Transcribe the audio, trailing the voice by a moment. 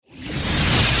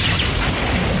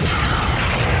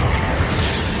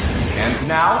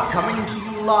now, coming to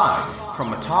you live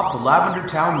from atop the Lavender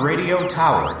Town Radio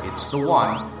Tower, it's the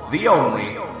one, the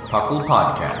only, Puckle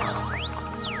Podcast.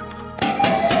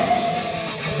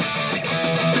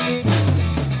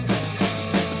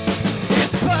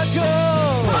 It's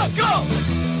Puckle! Puckle!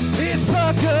 It's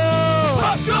Puckle!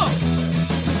 Puckle!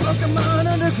 Pokemon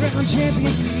Underground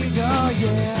Champions League, oh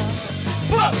yeah!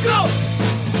 Puckle!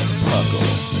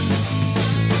 Puckle.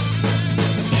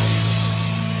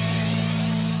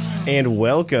 And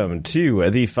welcome to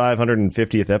the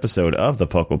 550th episode of the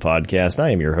Puckle Podcast. I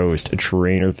am your host,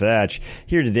 Trainer Thatch,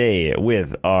 here today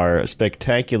with our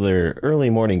spectacular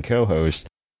early morning co-host.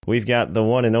 We've got the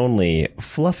one and only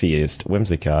fluffiest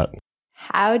Whimsicott.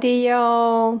 Howdy,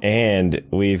 y'all. And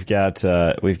we've got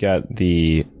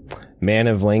the man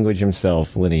of language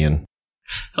himself, Linian.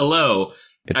 Hello.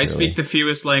 I speak the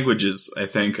fewest languages, I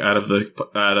think, out of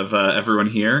everyone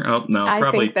here. Oh no, I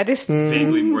probably think that is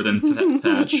vaguely more than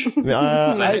Thatch.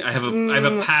 I have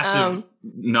a passive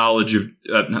knowledge of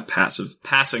not passive,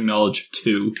 passing knowledge of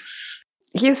 2.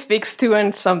 He speaks 2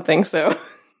 and something, so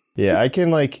Yeah, I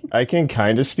can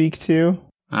kind of speak too.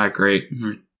 Ah, great.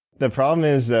 The problem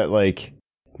is that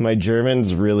my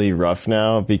German's really rough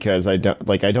now because I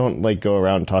don't go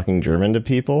around talking German to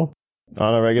people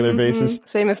on a regular basis.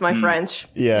 Same as my French.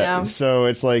 Yeah. So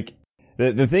it's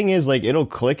the thing is it'll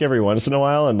click every once in a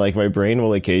while, and my brain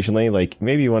will occasionally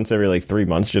maybe once every 3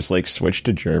 months just switch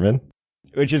to German,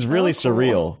 which is really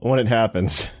surreal when it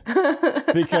happens.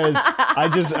 Because I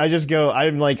just go,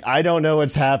 I don't know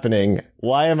what's happening.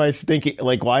 Why am I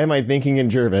thinking in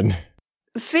German?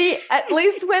 See, at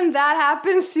least when that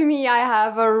happens to me, I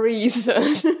have a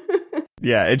reason.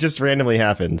 Yeah, it just randomly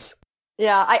happens.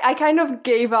 Yeah, I kind of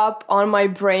gave up on my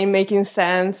brain making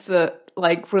sense,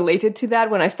 related to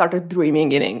that when I started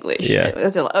dreaming in English. Yeah. It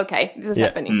was okay, this is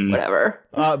happening, whatever.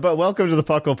 But welcome to the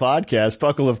Puckle Podcast.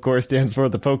 Puckle, of course, stands for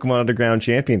the Pokemon Underground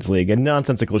Champions League, a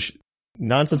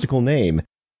nonsensical name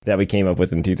that we came up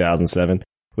with in 2007.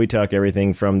 We talk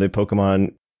everything from the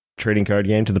Pokemon trading card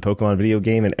game to the Pokemon video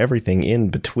game and everything in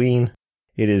between.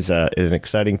 It is an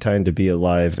exciting time to be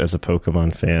alive as a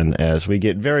Pokemon fan, as we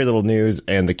get very little news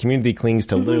and the community clings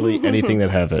to literally anything that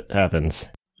happens.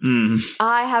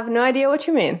 I have no idea what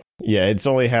you mean. Yeah, it's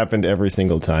only happened every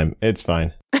single time. It's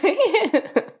fine.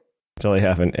 It's only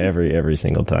happened every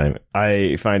single time.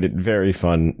 I find it very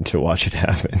fun to watch it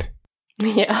happen.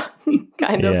 Yeah,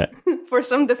 kind of. For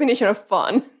some definition of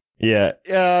fun. Yeah,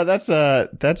 that's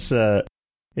a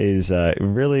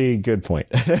really good point.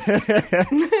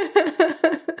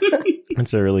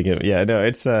 It's a really good, yeah, no,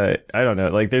 it's, I don't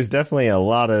know, there's definitely a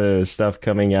lot of stuff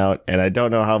coming out, and I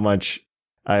don't know how much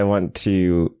I want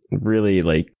to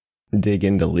really, dig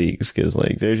into leagues, because,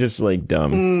 they're just,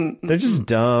 dumb. They're just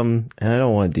dumb, and I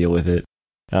don't want to deal with it.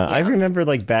 I remember,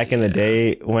 back in the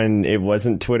day when it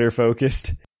wasn't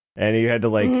Twitter-focused, and you had to,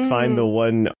 find the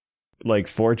one,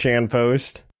 4chan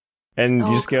post, and you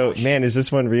just go, man, is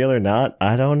this one real or not?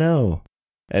 I don't know.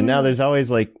 And now there's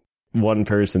always, one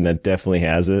person that definitely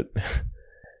has it.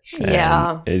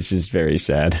 Yeah. It's just very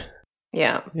sad.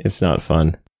 Yeah. It's not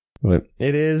fun. But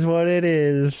it is what it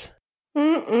is.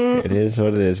 It is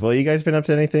what it is. Well, you guys been up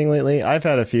to anything lately? I've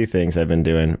had a few things I've been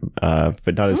doing,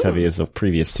 but not as heavy as the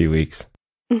previous 2 weeks.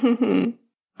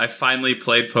 I finally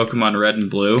played Pokemon Red and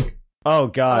Blue. Oh,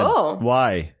 God.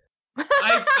 Why?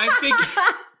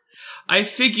 I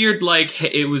figured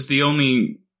it was the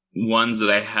only ones that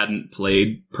I hadn't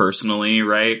played personally,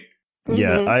 right?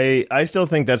 Yeah, I still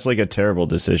think that's a terrible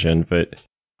decision, but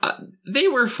they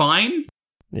were fine.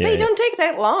 Yeah. They don't take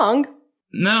that long.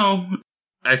 No,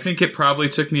 I think it probably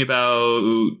took me about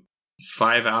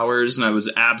 5 hours, and I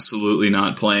was absolutely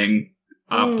not playing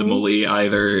optimally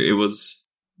either. It's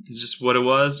just what it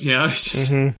was,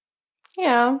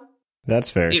 Yeah.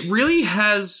 That's fair. It really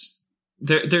has.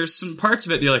 There's some parts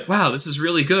of it that you're like, wow, this is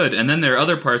really good, and then there are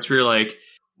other parts where you're like,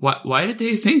 why did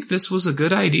they think this was a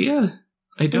good idea?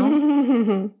 I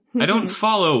don't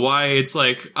follow why it's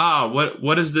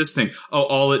what is this thing? Oh,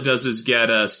 all it does is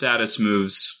get status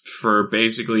moves for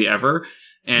basically ever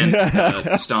and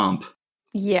stomp.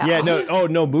 Yeah. Yeah,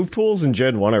 no, move pools in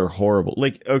Gen 1 are horrible.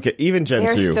 Okay, even Gen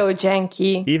 2. They're so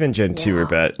janky. Even Gen 2 are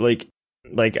bad.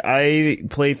 I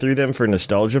play through them for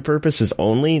nostalgia purposes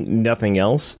only, nothing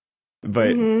else.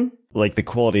 But, the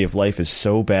quality of life is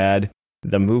so bad.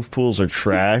 The move pools are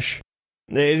trash.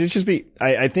 It's just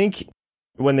I think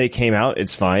when they came out,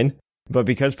 it's fine. But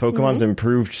because Pokemon's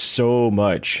improved so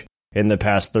much in the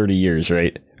past 30 years,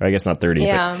 right? I guess not 30,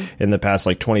 but in the past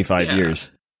 25 years.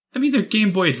 I mean, they're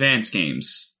Game Boy Advance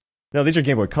games. No, these are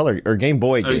Game Boy Color or Game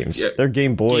Boy games. They're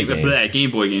Game Boy games.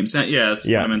 Game Boy games. That's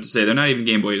what I meant to say. They're not even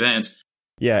Game Boy Advance.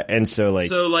 Yeah, and so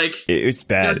it's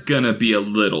bad. They're gonna be a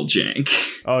little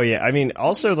jank. Oh yeah, I mean,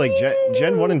 also like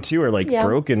Gen 1 and 2 are like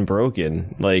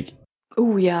broken. Like,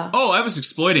 oh yeah. Oh, I was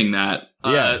exploiting that.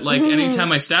 Yeah. Like anytime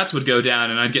my stats would go down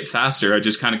and I'd get faster, I'd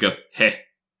just kind of go, hey.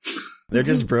 They're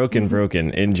just broken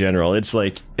in general. It's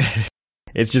like,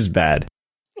 it's just bad.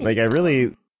 Like, I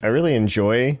really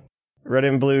enjoy Red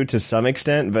and Blue to some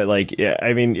extent, but like, yeah,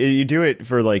 I mean, you do it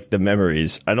for like the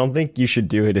memories. I don't think you should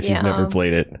do it if you've never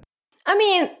played it. I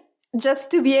mean, just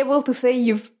to be able to say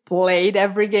you've played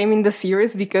every game in the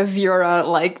series because you're a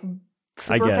like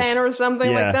super fan or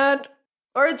something like that.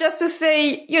 Or just to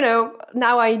say, you know,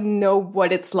 now I know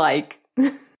what it's like.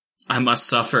 I must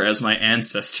suffer as my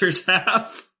ancestors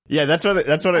have. Yeah, that's what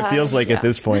it feels like at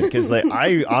this point. Because like,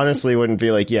 I honestly wouldn't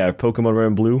be like, yeah, Pokemon Red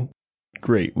and Blue,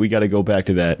 great, we got to go back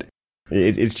to that.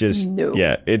 It's just,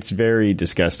 it's very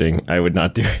disgusting. I would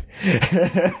not do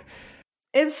it.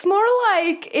 It's more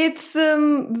like it's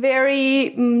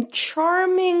very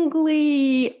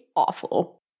charmingly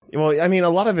awful. Well, I mean, a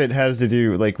lot of it has to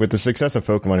do, like, with the success of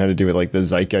Pokemon had to do with, like, the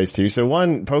zeitgeist, too. So,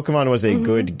 one, Pokemon was a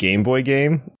good Game Boy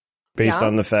game based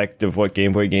on the fact of what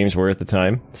Game Boy games were at the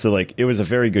time. So, like, it was a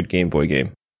very good Game Boy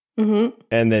game. Mm-hmm.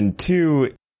 And then,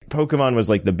 two, Pokemon was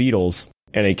like the Beatles,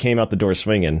 and it came out the door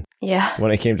swinging. Yeah.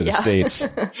 When it came to the States.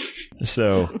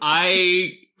 So.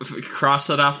 I crossed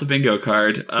that off the bingo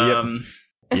card.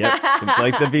 Yep, it's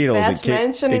like the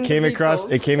Beatles. It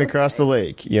came across the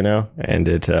lake, you know, and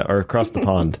or across the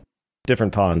pond,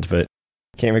 different pond, but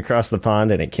came across the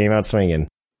pond and it came out swinging.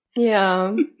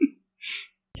 Yeah,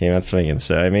 came out swinging.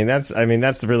 So I mean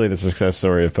that's really the success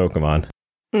story of Pokemon.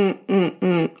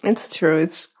 It's true.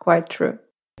 It's quite true.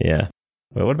 Yeah.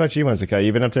 Well, what about you, Monzakai?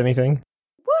 You been up to anything?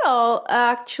 Well,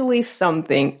 actually,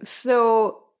 something.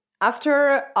 So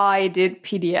after I did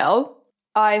PDL,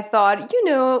 I thought, you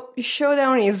know,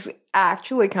 Showdown is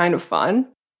actually kind of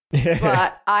fun,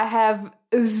 but I have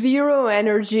zero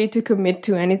energy to commit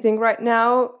to anything right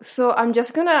now. So I'm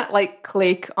just gonna like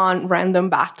click on random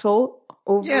battle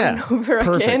over and over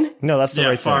again. No, that's the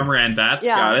right farm ran bats.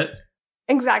 Got it.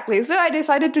 Exactly. So I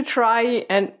decided to try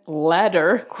and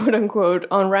ladder, quote unquote,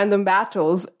 on random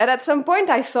battles. And at some point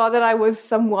I saw that I was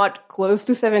somewhat close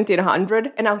to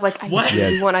 1700. And I was like, I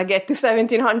really want to get to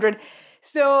 1700.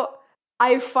 So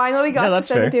I finally got to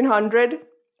 1700,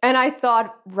 and I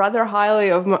thought rather highly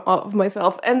of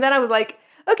myself. And then I was like,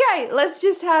 okay, let's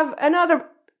just have another.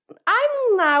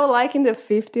 I'm now like in the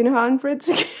 1500s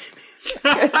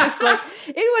again.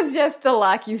 It was just a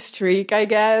lucky streak, I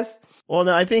guess. Well,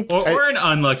 no, I think... Or an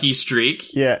unlucky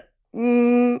streak. Yeah.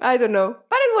 I don't know,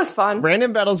 but it was fun.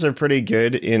 Random battles are pretty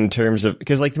good in terms of...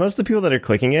 Because like most of the people that are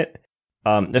clicking it,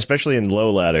 especially in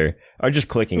low ladder, are just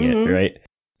clicking it, right?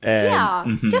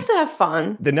 And just to have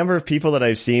fun. The number of people that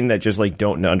I've seen that just like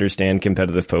don't understand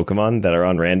competitive Pokemon that are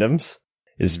on randoms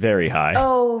is very high.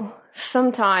 Oh,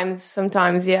 sometimes,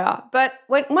 yeah. But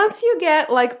once you get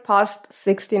like past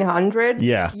 1600,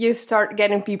 you start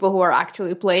getting people who are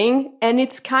actually playing, and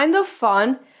it's kind of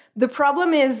fun. The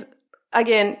problem is,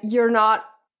 again, you're not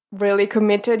really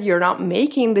committed. You're not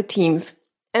making the teams,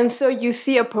 and so you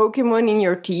see a Pokemon in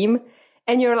your team.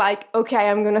 And you're like, okay,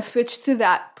 I'm going to switch to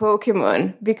that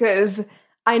Pokemon because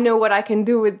I know what I can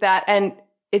do with that. And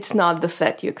it's not the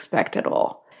set you expect at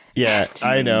all. Yeah,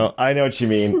 I know what you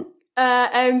mean.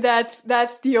 And that's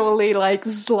the only like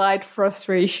slight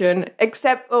frustration,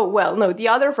 except, the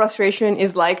other frustration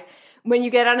is like when you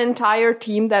get an entire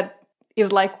team that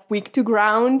is like weak to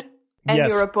ground and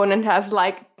your opponent has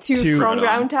like two strong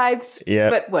ground types.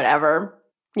 Yeah. But whatever.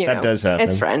 That does happen.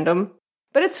 It's random.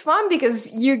 But it's fun because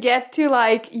you get to,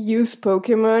 like, use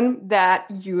Pokemon that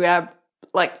you have,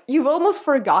 like, you've almost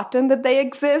forgotten that they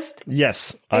exist.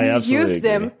 Yes, and I absolutely use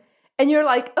them, agree. And you're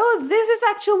like, oh, this is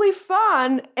actually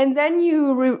fun. And then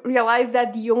you realize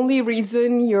that the only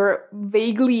reason you're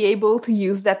vaguely able to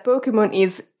use that Pokemon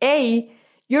is, A,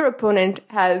 your opponent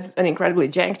has an incredibly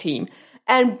jank team,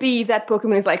 and B, that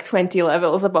Pokemon is, like, 20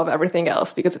 levels above everything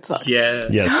else because it sucks. Yes.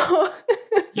 So,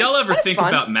 y'all ever think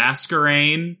about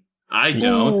Masquerain? I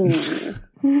don't.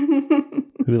 Who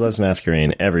loves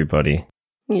Masquerain? Everybody.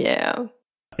 Yeah.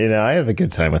 You know, I have a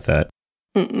good time with that.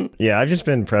 Yeah, I've just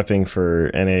been prepping for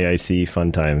NAIC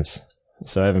fun times,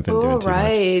 so I haven't been doing too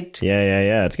much.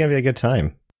 Yeah. It's gonna be a good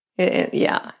time.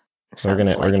 Yeah. We're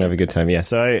gonna have a good time. Yeah.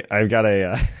 So I've got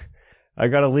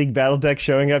a League Battle deck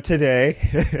showing up today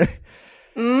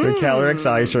for Calyrex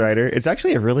Ice Rider. It's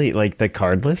actually a really the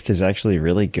card list is actually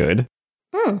really good.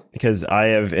 Because I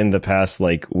have in the past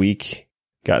week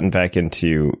gotten back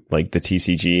into the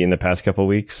TCG in the past couple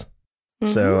weeks.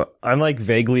 So I'm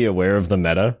vaguely aware of the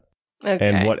meta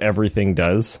and what everything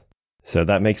does. So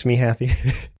that makes me happy.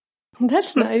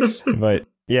 That's nice. But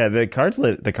yeah, the card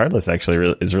list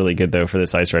actually is really good though for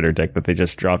this Ice Rider deck that they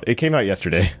just dropped. It came out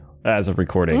yesterday as of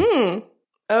recording.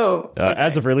 Oh, okay.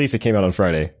 As of release, it came out on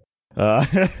Friday.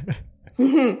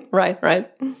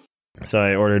 Right. So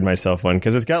I ordered myself one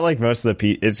because it's got like most of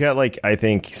the it's got like I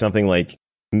think something like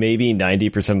maybe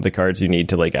 90% of the cards you need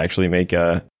to like actually make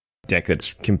a deck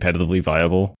that's competitively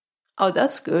viable. Oh,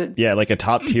 that's good. Yeah, like a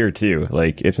top tier too.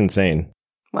 Like it's insane.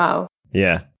 Wow.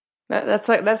 Yeah. That's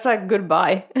a good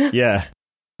buy. Yeah.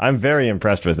 I'm very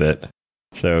impressed with it.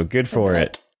 So good for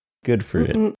it. Good for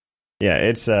it. Yeah,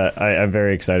 it's I'm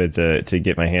very excited to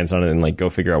get my hands on it and like go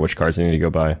figure out which cards I need to go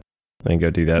buy and go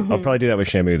do that. I'll probably do that with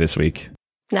Shamu this week.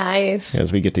 Nice.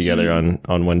 As we get together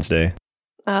on Wednesday.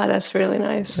 Ah, that's really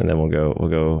nice. And then we'll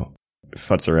go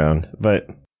futz around. But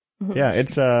yeah,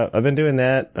 it's I've been doing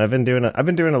that. I've been doing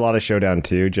a lot of Showdown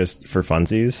too, just for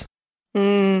funsies.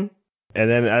 And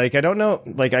then I don't know,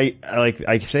 like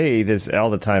I say this all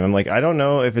the time. I'm like, I don't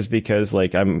know if it's because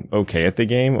like I'm okay at the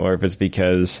game or if it's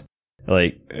because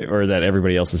like or that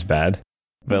everybody else is bad.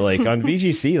 But like on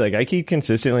VGC, like I keep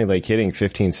consistently like hitting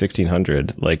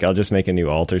 1600. Like I'll just make a new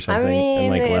alt or something and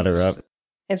like ladder up.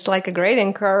 It's like a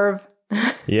grading curve.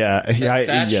 Yeah.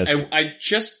 Thatch, I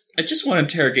just want to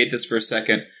interrogate this for a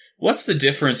second. What's the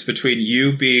difference between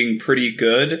you being pretty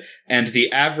good and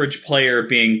the average player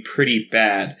being pretty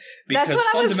bad? Because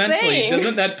fundamentally,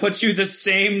 doesn't that put you the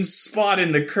same spot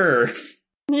in the curve?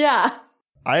 Yeah.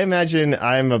 I imagine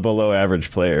I'm a below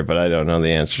average player, but I don't know the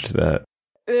answer to that.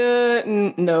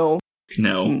 No.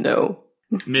 No.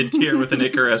 Mid-tier with an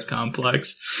Icarus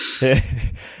complex. No.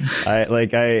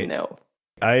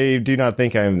 I do not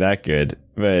think I'm that good,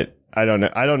 but I don't know.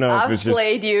 I don't know if it's just... I've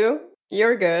played you.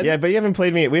 You're good. Yeah, but you haven't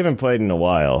played me. We haven't played in a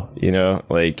while, you know?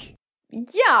 Like...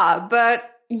 Yeah, but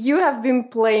you have been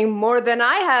playing more than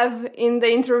I have in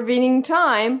the intervening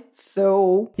time,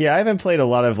 so... Yeah, I haven't played a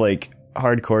lot of, like,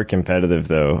 hardcore competitive,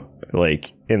 though,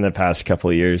 like, in the past couple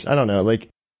of years. I don't know, like,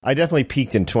 I definitely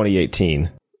peaked in 2018.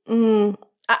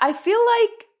 I feel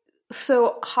like...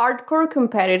 So, hardcore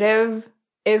competitive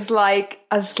is, like,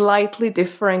 a slightly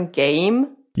different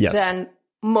game than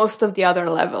most of the other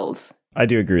levels. I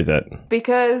do agree with that.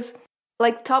 Because,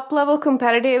 like, top-level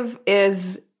competitive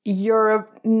is you're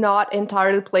not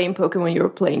entirely playing Pokemon, you're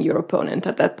playing your opponent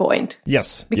at that point.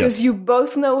 Yes. Because you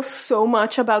both know so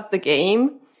much about the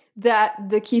game that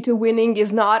the key to winning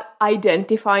is not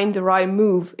identifying the right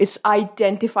move, it's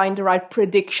identifying the right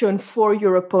prediction for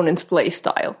your opponent's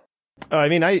playstyle. I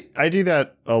mean, I do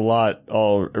that a lot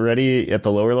already at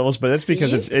the lower levels, but that's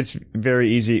because it's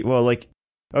very easy. Well, like,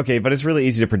 okay, but it's really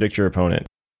easy to predict your opponent.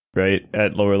 Right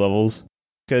at lower levels,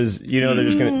 because you know they're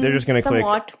just gonna click,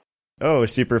 oh,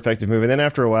 super effective move, and then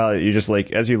after a while you just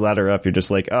like as you ladder up, you're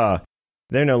just like,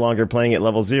 they're no longer playing at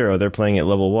level 0, they're playing at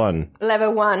level 1.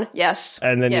 Level 1, yes.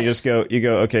 And then you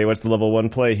go, okay, what's the level 1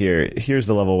 play here? Here's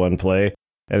the level 1 play,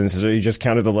 and so you just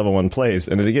counted the level 1 plays,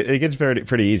 and it gets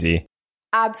pretty easy.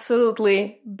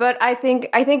 Absolutely, but I think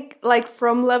like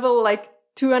from level like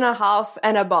 2.5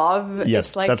 and above,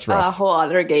 it's like a whole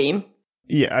other game.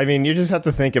 Yeah, I mean, you just have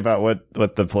to think about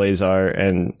what the plays are,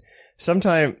 and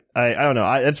sometimes I don't know.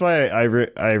 That's why I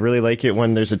really like it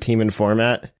when there's a team in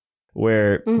format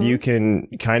where you can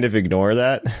kind of ignore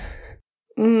that,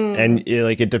 and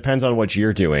it depends on what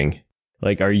you're doing.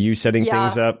 Like, are you setting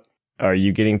things up? Are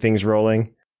you getting things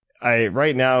rolling?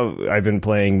 Right now I've been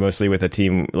playing mostly with a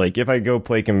team. Like, if I go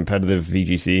play competitive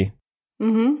VGC,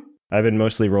 I've been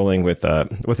mostly rolling with a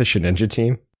Shedinja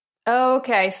team.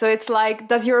 Okay, so it's like,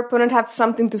 does your opponent have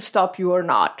something to stop you or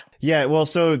not? Yeah, well,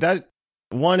 so that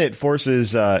one, it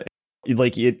forces,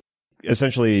 it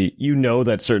essentially, you know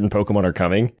that certain Pokemon are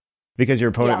coming because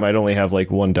your opponent might only have like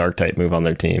one dark type move on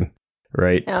their team,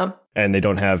 right? Yeah. And they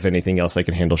don't have anything else that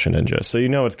can handle Shedinja, so you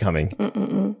know it's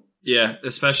coming. Yeah,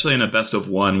 especially in a best of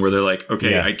one where they're like,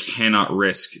 okay, I cannot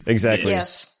risk exactly.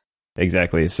 this.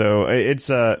 Exactly. So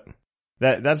it's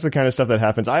That's the kind of stuff that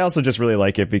happens. I also just really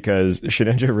like it because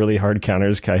Shedinja really hard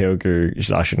counters Kyogre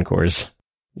Zacian cores.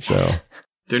 So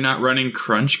they're not running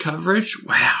crunch coverage?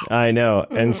 Wow. I know.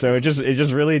 And so it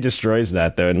just really destroys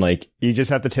that though. And like you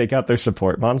just have to take out their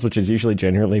support mons, which is usually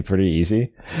generally pretty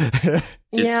easy.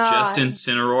 It's just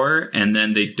Incineroar, and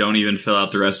then they don't even fill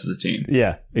out the rest of the team.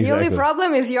 Yeah, exactly. The only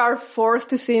problem is you are forced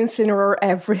to see Incineroar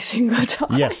every single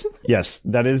time. Yes,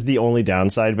 that is the only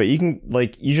downside. But you can,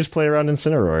 you just play around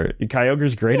Incineroar.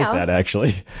 Kyogre's great at that,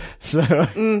 actually.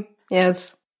 So,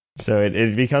 yes. So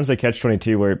it becomes a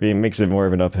catch-22 where it makes it more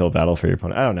of an uphill battle for your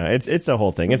opponent. I don't know. It's a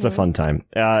whole thing. It's a fun time.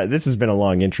 This has been a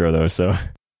long intro, though, so...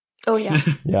 Oh, yeah.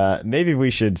 Yeah, maybe we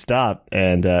should stop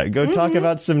and go talk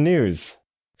about some news.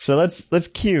 So let's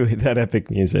cue that epic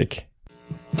music.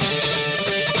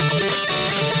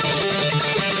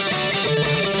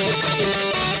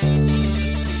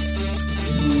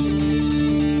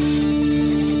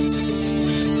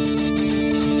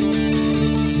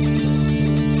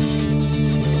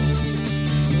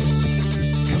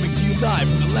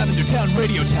 Lavender Town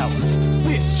Radio Tower.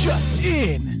 This just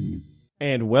in.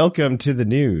 And welcome to the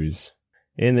news.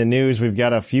 In the news, we've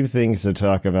got a few things to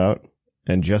talk about,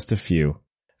 and just a few.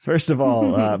 First of all,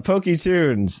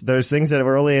 PokeToons, those things that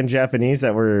were only in Japanese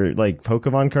that were like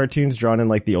Pokemon cartoons drawn in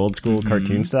like the old school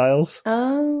cartoon styles.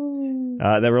 Oh.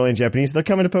 That were only in Japanese. They're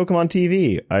coming to Pokemon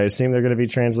TV. I assume they're going to be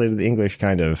translated to English,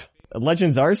 kind of.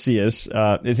 Legends Arceus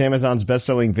is Amazon's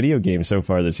best-selling video game so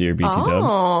far this year, BT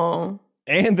Dubs.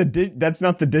 And that's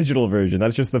not the digital version.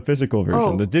 That's just the physical version.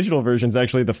 Oh. The digital version is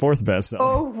actually the fourth best seller.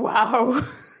 Oh, wow.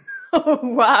 Oh,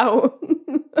 wow.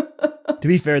 To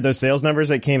be fair, those sales numbers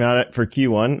that came out for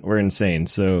Q1 were insane,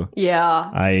 so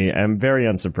Yeah. I am very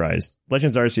unsurprised.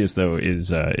 Legends Arceus, though,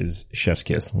 is chef's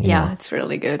kiss. Yeah, it's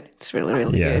really good. It's really,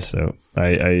 really Yeah, good. so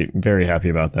I'm very happy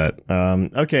about that.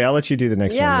 Okay, I'll let you do the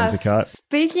next one, Whimsicott.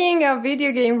 Speaking of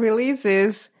video game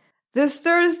releases, this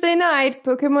Thursday night,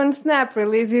 Pokemon Snap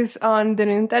releases on the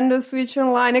Nintendo Switch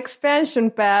Online expansion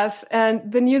pass,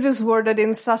 and the news is worded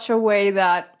in such a way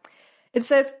that it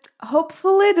says,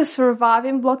 hopefully the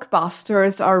surviving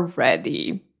blockbusters are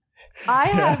ready.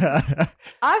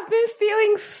 I've been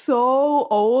feeling so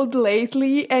old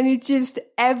lately, and it just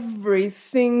every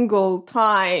single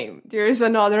time there's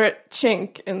another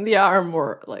chink in the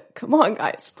armor. Like, come on,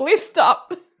 guys, please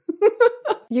stop.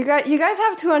 You guys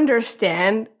have to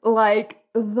understand, like,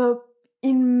 the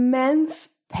immense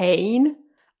pain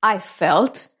I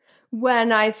felt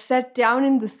when I sat down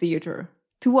in the theater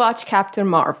to watch Captain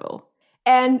Marvel.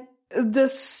 And the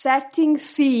setting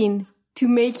scene to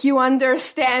make you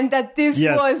understand that this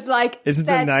was like is it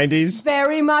the 90s?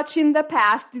 Very much in the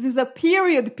past. This is a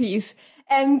period piece,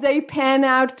 and they pan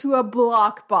out to a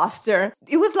blockbuster.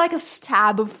 It was like a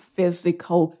stab of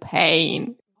physical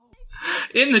pain.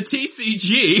 In the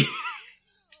TCG,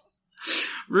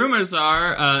 rumors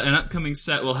are an upcoming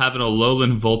set will have an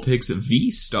Alolan Vulpix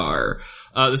V-Star.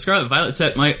 The Scarlet Violet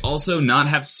set might also not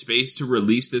have space to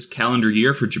release this calendar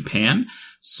year for Japan,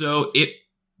 so it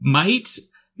might...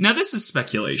 Now, this is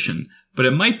speculation, but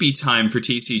it might be time for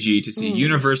TCG to see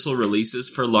universal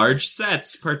releases for large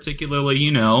sets,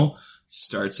 particularly,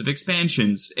 starts of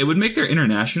expansions. It would make their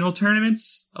international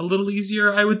tournaments a little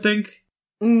easier, I would think.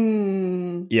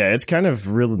 Yeah, it's kind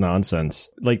of real nonsense.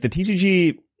 Like, the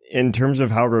TCG, in terms of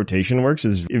how rotation works,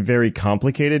 is very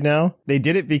complicated now. They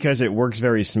did it because it works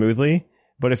very smoothly,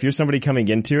 but if you're somebody coming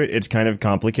into it, it's kind of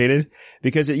complicated.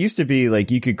 Because it used to be,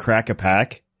 like, you could crack a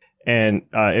pack, and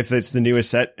if it's the newest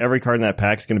set, every card in that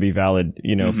pack is going to be valid,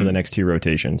 for the next 2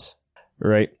 rotations.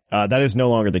 Right? That is no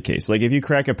longer the case. Like, if you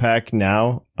crack a pack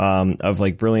now, of,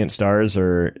 like, Brilliant Stars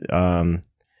or,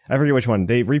 I forget which one.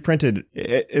 They reprinted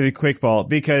a Quick Ball,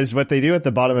 because what they do at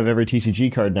the bottom of every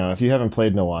TCG card now, if you haven't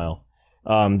played in a while,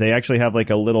 they actually have like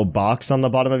a little box on the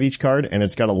bottom of each card, and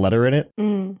it's got a letter in it.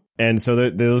 And so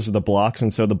those are the blocks.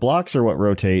 And so the blocks are what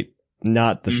rotate,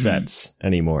 not the sets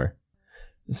anymore.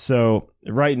 So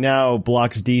right now,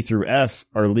 blocks D through F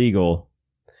are legal,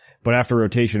 but after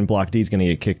rotation, block D is going to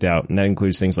get kicked out. And that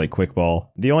includes things like Quick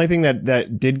Ball. The only thing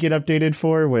that did get updated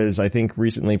for was, I think,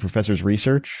 recently Professor's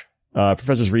Research.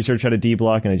 Professor's Research had a D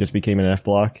block, and it just became an F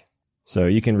block. So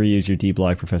you can reuse your D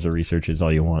block Professor Researches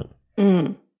all you want.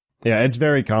 Yeah, it's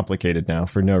very complicated now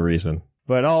for no reason.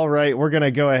 But all right, we're going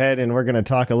to go ahead and we're going to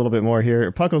talk a little bit more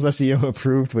here. Puckle's SEO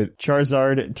approved with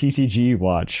Charizard TCG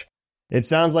Watch. It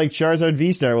sounds like Charizard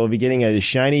V-Star will be getting a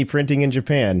shiny printing in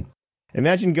Japan.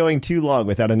 Imagine going too long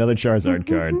without another Charizard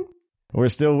card. We're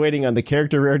still waiting on the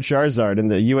character rare Charizard in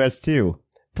the US too.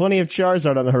 Plenty of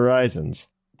Charizard on the horizons.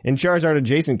 In Charizard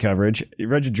adjacent coverage,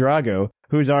 Regidrago,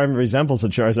 whose arm resembles a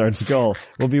Charizard skull,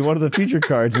 will be one of the feature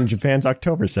cards in Japan's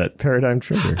October set, Paradigm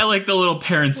Trigger. I like the little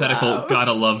parenthetical,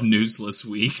 gotta love newsless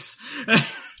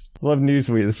weeks. Love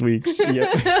this week's.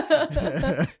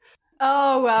 Yep.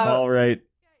 Oh, wow. All right.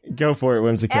 Go for it,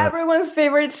 Whimsicott. Everyone's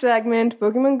favorite segment,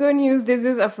 Pokemon Go News. This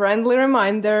is a friendly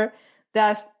reminder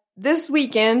that this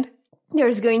weekend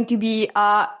there's going to be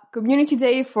a community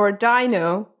day for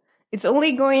Dino. It's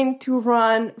only going to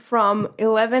run from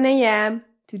 11 a.m.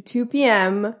 to 2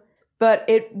 p.m., but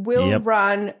it will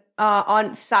run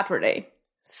on Saturday.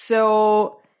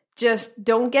 So just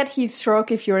don't get heat stroke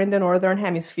if you're in the Northern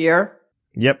Hemisphere.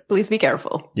 Yep. Please be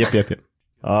careful. Yep.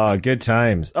 Ah, good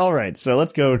times. All right, so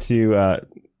let's go to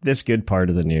this good part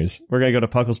of the news. We're going to go to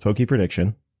Puckle's Poke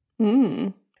Prediction.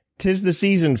 'Tis the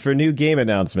season for new game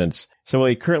announcements. So will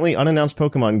a currently unannounced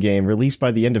Pokemon game released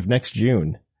by the end of next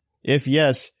June? If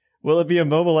yes, will it be a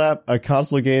mobile app, a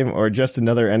console game, or just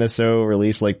another NSO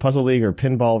release like Puzzle League or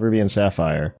Pinball Ruby and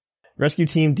Sapphire? Rescue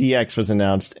Team DX was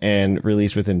announced and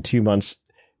released within 2 months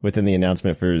within the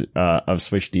announcement for of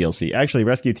Switch DLC. Actually,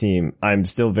 Rescue Team, I'm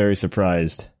still very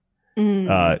surprised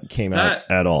came out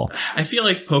at all. I feel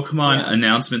like Pokemon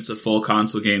announcements of full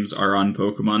console games are on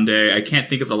Pokemon Day. I can't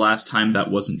think of the last time that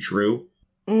wasn't true.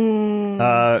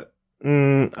 I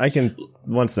can,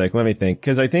 one sec, let me think.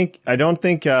 Because I don't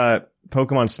think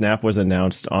Pokemon Snap was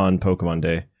announced on Pokemon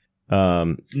Day.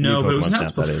 No, but it was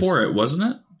announced before it, wasn't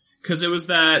it? Because there was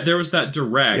that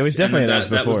direct. It was definitely announced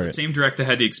before. That was the same direct that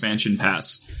had the expansion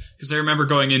pass. Because I remember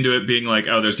going into it being like,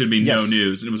 oh, there's going to be no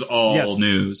news, and it was all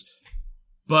news.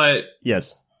 But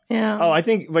yes. Yeah. Oh, I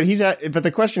think, but but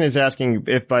the question is asking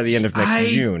if by the end of next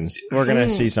June we're going to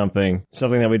see something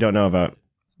that we don't know about.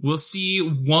 We'll see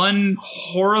one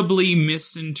horribly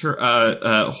misinformed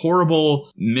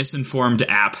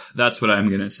app. That's what I'm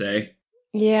going to say.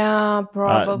 Yeah,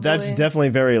 probably. That's definitely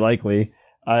very likely.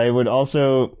 I would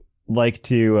also like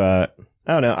to, I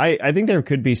don't know. I think there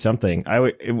could be something.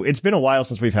 It's been a while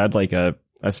since we've had like a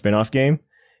spin-off game,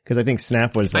 because I think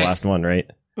Snap was the last one,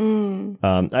 right?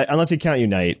 Unless you count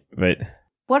Unite, but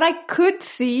what I could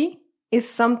see is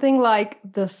something like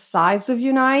the size of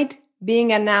Unite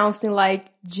being announced in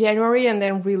like January and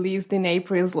then released in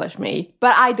April/May.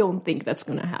 But I don't think that's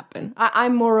gonna happen.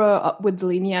 I'm more with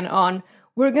Linian on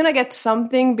we're gonna get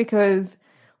something, because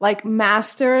like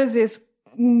Masters is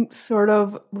sort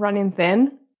of running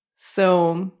thin.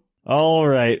 So all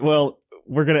right, well,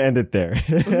 we're gonna end it there.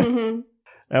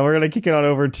 And we're going to kick it on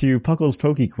over to Puckle's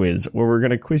Poke Quiz, where we're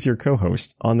going to quiz your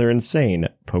co-host on their insane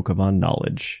Pokemon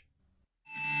knowledge.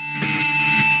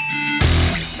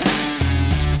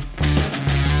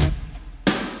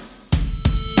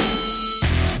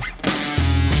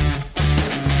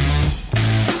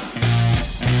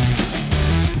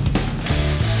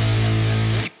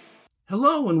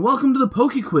 Hello and welcome to the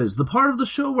Poke Quiz, the part of the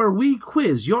show where we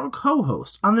quiz your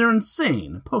co-hosts on their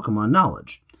insane Pokemon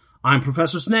knowledge. I'm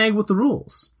Professor Snag with the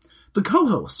rules. The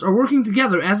co-hosts are working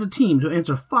together as a team to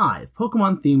answer 5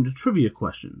 Pokemon-themed trivia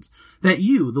questions that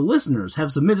you, the listeners,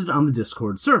 have submitted on the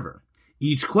Discord server.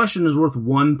 Each question is worth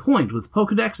 1 point, with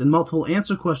Pokedex and multiple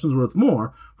answer questions worth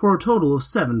more, for a total of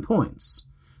 7 points.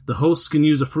 The hosts can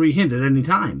use a free hint at any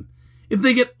time. If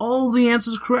they get all the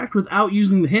answers correct without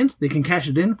using the hint, they can cash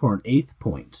it in for an 8th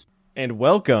point. And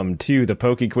welcome to the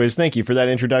Poke Quiz. Thank you for that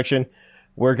introduction.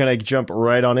 We're going to jump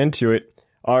right on into it.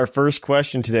 Our first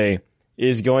question today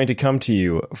is going to come to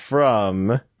you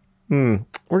from, we're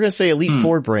going to say Elite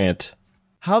Four Brant.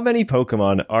 How many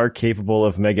Pokemon are capable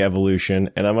of Mega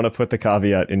Evolution? And I'm going to put the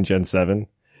caveat in Gen 7.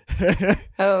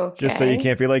 Okay. Just so you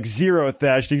can't be like, 0,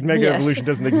 Thatch, Mega Evolution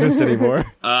doesn't exist anymore.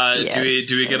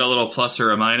 Do we get a little plus or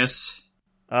a minus?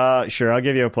 Sure, I'll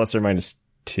give you a plus or minus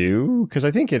 2, because I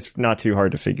think it's not too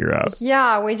hard to figure out.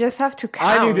 Yeah, we just have to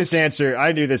count. I knew this answer,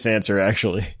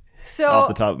 actually. So, off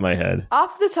the top of my head.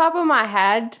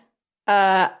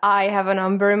 I have a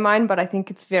number in mind, but I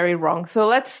think it's very wrong. So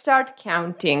let's start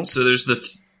counting. So there's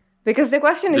because the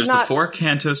question is not... There's the 4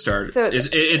 Kanto starters. So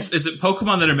is it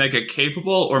Pokemon that are Mega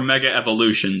capable or Mega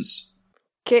Evolutions?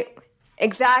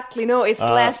 Exactly. No, it's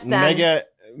less than...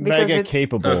 Mega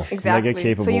capable. Exactly. Mega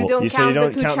capable. So you don't count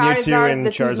the 2 Charizard and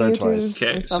Charizard twice.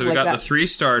 Okay, so we got the 3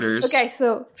 starters. Okay,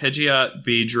 so... Pidgeot,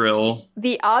 Beedrill.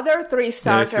 The other 3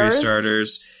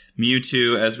 starters.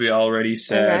 Mewtwo, as we already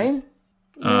said. Okay.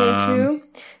 Mewtwo.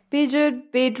 Pidgeot,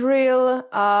 Beedrill,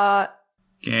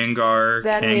 Gengar,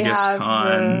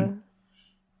 Kangaskhan.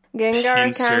 Gengar,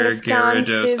 Pinsir, Kangaskhan,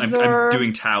 Gyarados. Scizor, I'm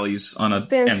doing tallies on an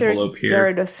Pinsir, envelope here.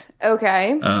 Gyarados.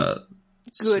 Okay.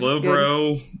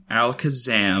 Slowbro,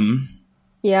 Alakazam.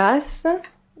 Yes.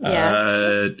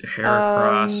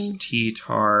 Heracross,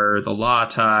 T-Tar, the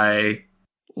Lati.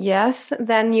 Yes.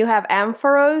 Then you have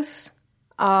Ampharos,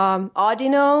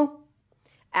 Audino,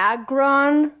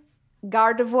 Aggron,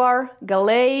 Gardevoir,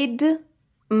 Gallade,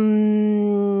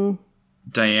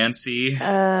 Diancie.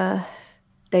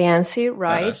 Diancie,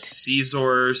 right.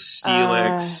 Scizor,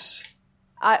 Steelix.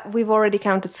 We've already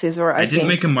counted Scizor, I think. did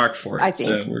make a mark for it,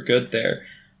 so we're good there.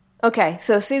 Okay,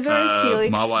 so Scizor and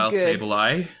Steelix, Mawile, good.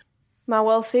 Sableye.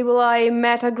 Mawile, Sableye,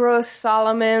 Metagross,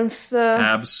 Salamence.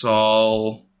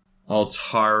 Absol,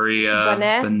 Altaria,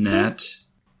 Banette.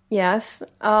 Yes.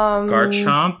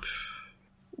 Garchomp.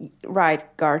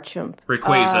 Right, Garchomp.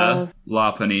 Rayquaza,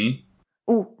 Lopunny.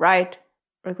 Ooh, right.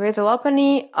 Rayquaza,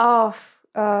 Lopunny.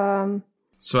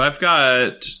 So I've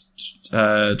got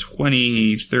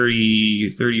 20,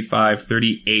 30, 35,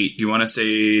 38. Do you want to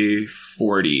say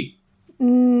 40?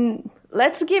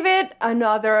 Let's give it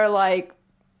another,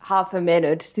 half a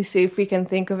minute to see if we can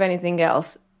think of anything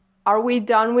else. Are we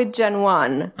done with Gen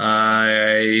 1?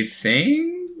 I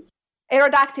think...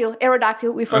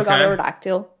 Aerodactyl. We forgot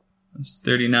Aerodactyl. That's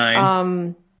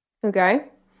 39. Okay.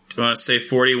 Do you want to say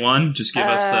 41? Just give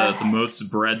us the most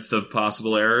breadth of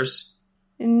possible errors.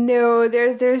 No,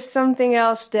 there's something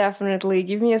else, definitely.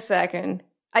 Give me a second.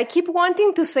 I keep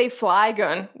wanting to say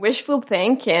Flygon. Wishful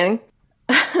thinking.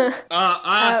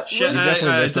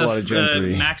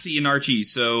 Maxie and Archie,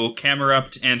 so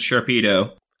Camerupt and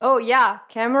Sharpedo. Oh yeah,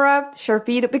 Camerupt,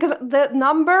 Sharpedo, because the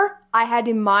number I had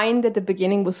in mind at the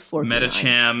beginning was 49.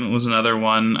 Medicham was another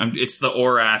one. It's the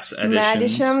Oras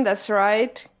editions. Medicham, that's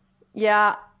right.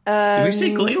 Yeah. Did we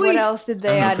say Glalie? What else did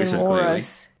they add in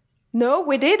Oras? No,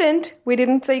 we didn't. We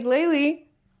didn't say Glalie.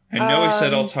 I know we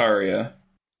said Altaria.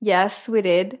 Yes, we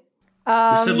did.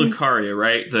 We said Lucario,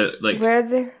 right? Where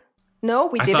there? No,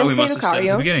 we didn't I thought we say must have said at the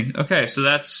Lucario. beginning. Okay, so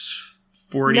that's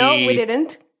 40. No, we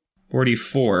didn't.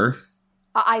 44.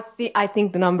 I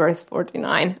think the number is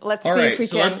 49. Let's All see right, if we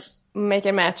so can let's make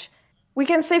a match. We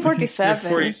can say 47.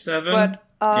 47? But,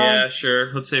 yeah,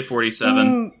 sure. Let's say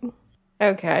 47.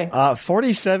 Okay.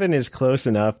 47 is close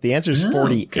enough. The answer is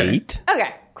 48.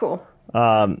 Okay, cool.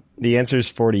 The answer is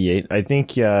 48. I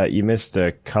think you missed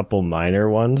a couple minor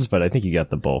ones, but I think you got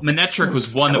the bulk. Manectric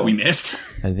was one that we missed.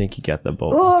 I think you got the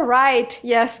bulk. Oh, right.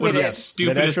 Yes, we One of the did.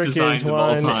 stupidest Manectric designs is of all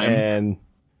one, time. And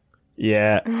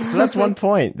yeah, so that's 1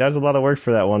 point. That was a lot of work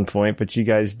for that 1 point, but you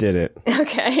guys did it.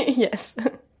 Okay, yes.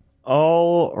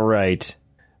 All right.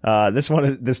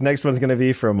 This next one's going to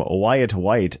be from Wyatt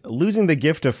White. Losing the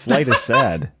gift of flight is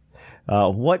sad.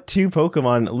 What two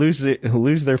Pokemon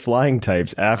lose their flying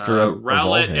types after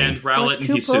Rowlet evolving? and Rowlet and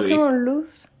Two Hisui. Pokemon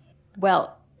lose?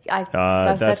 Well,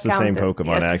 that's the same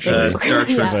Pokemon, actually.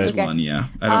 Dartrix is okay. one, yeah.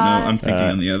 I don't know. I'm thinking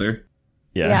on the other.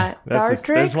 Yeah,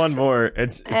 there's one more.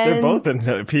 They're both in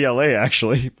PLA,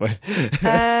 actually. But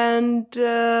and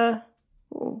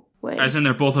wait. As in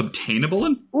they're both obtainable?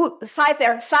 Ooh,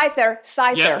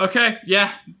 Scyther. Yeah, okay,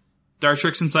 yeah.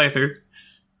 Dartrix and Scyther.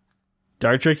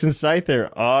 Dartrix and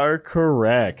Scyther are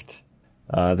correct.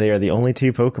 They are the only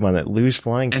two Pokemon that lose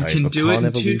flying type And can do it in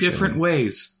evolution. 2 different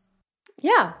ways.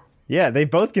 Yeah. Yeah, they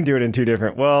both can do it in 2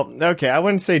 different... Well, okay, I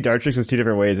wouldn't say Dartrix is 2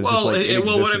 different ways. It's just like it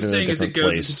what I'm existed in a saying is it different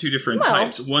goes place. into 2 different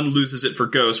types. One loses it for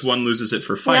Ghost, one loses it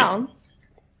for Fight. Yeah.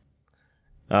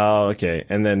 Oh, okay.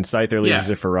 And then Scyther loses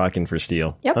it for Rock and for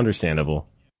Steel. Yep. Understandable.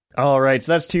 All right,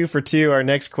 so that's 2 for 2. Our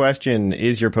next question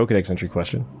is your Pokedex entry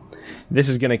question. This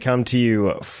is going to come to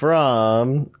you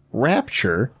from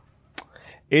Rapture.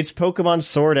 Its Pokemon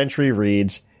Sword entry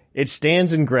reads, it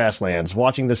stands in grasslands,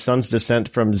 watching the sun's descent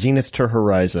from zenith to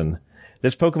horizon.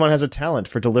 This Pokemon has a talent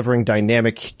for delivering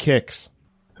dynamic kicks.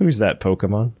 Who's that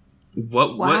Pokemon?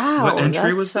 What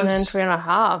entry was that's this? an entry and a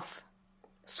half.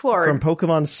 Sword. From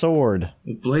Pokemon Sword.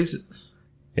 Blaze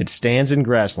it. It stands in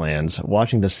grasslands,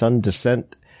 watching the sun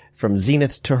descent from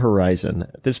zenith to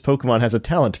horizon. This Pokemon has a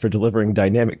talent for delivering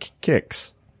dynamic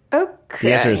kicks. Okay.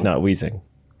 The answer is not wheezing.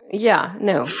 Yeah,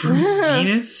 no. From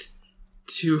Zenith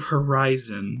to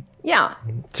Horizon. Yeah.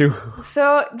 To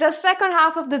So the second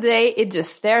half of the day, it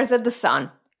just stares at the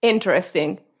sun.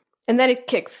 Interesting. And then it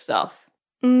kicks stuff.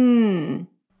 Who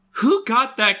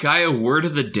got that guy a word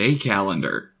of the day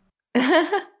calendar?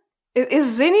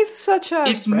 Is Zenith such a...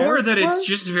 It's more rare that it's sport?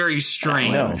 just very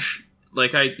strange. No.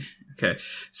 Okay.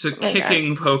 So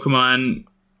kicking Pokemon,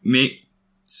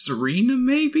 Serena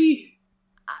maybe?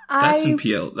 That's in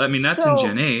PL. I mean, that's in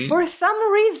Gen 8. For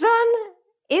some reason,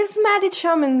 is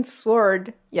Medicham in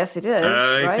Sword? Yes, it is,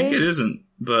 I right? think it isn't,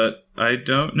 but I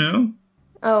don't know.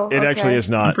 Oh, It actually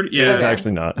is not. It is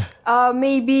actually not.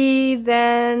 Maybe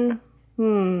then...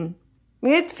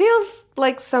 It feels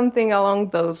like something along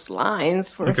those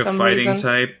lines for Like some a fighting reason.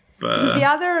 type. The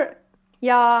other...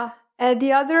 Yeah,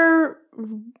 the other...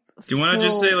 Do you want to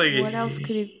just say, like, what else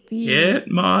could it be?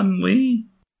 Hitmonlee?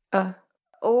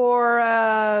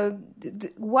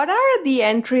 What are the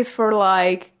entries for,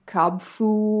 like,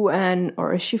 Kabfu and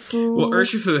Urshifu? Well,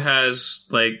 Urshifu has,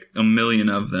 like, a million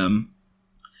of them.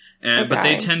 But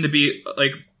they tend to be,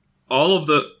 like, all of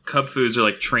the Kubfus are,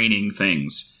 like, training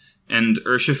things. And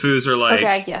Urshifus are, like...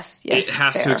 Okay, yes, it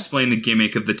has to fair. explain the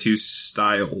gimmick of the 2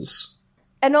 styles.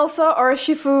 And also,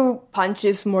 Urshifu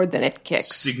punches more than it kicks.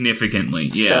 Significantly,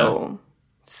 yeah.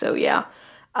 So yeah.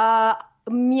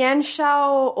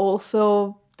 Mienshao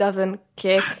also doesn't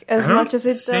kick as much as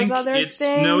it does other things.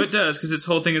 No, it does, because its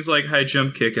whole thing is like high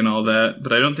jump kick and all that,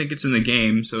 but I don't think it's in the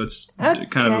game, so it's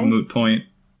kind of a moot point.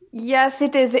 Yes,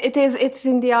 it is. It's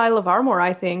in the Isle of Armor,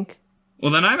 I think.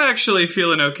 Well, then I'm actually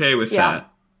feeling okay with that.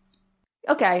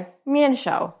 Okay,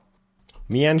 Mienshao.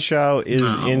 Mienshao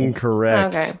is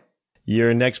incorrect. Okay.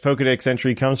 Your next Pokedex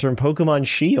entry comes from Pokemon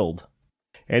Shield.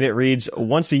 And it reads,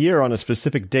 once a year on a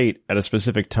specific date at a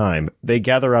specific time, they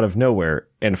gather out of nowhere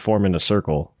and form in a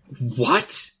circle.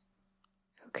 What?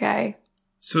 Okay.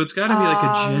 So it's got to be like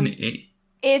a Gen 8.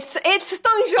 It's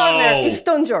Stonjourner. It's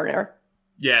Stonjourner.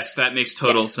 Yes, that makes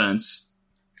total sense.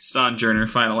 Sojourner,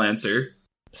 final answer.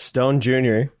 Stone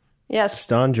Jr. Yes.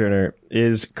 Sojourner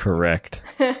is correct.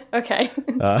 Okay.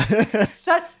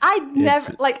 So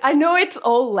I know it's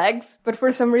all legs, but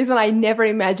for some reason I never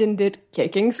imagined it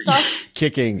kicking stuff.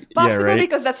 Kicking, Possibly yeah, right?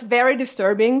 because that's very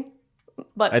disturbing.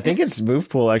 But I think its move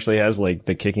pool actually has like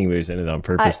the kicking moves in it on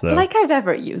purpose, though. like I've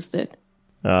ever used it.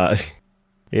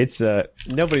 It's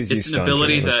nobody's It's used an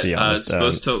ability Stone Jr., let's be that honest. is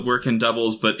supposed to work in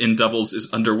doubles, but in doubles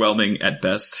is underwhelming at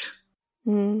best.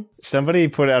 Somebody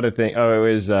put out a thing. Oh,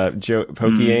 it was Joe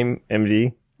PokeAim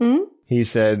MD. He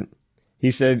said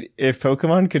if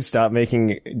Pokemon could stop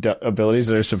making abilities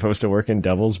that are supposed to work in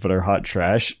doubles but are hot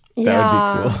trash,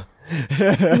 that would be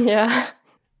cool. Yeah.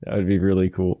 That would be really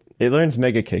cool. It learns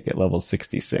Mega Kick at level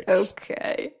 66.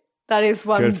 Okay. That is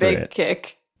one Good for big it.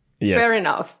 kick. Yes. Fair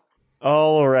enough.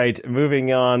 All right.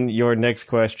 Moving on. Your next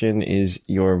question is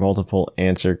your multiple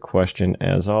answer question,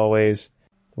 as always.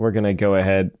 We're going to go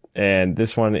ahead. And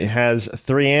this one has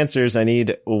 3 answers. I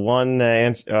need one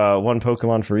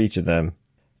Pokemon for each of them.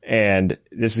 And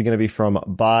this is going to be from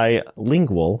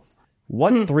Bilingual.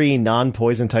 What 3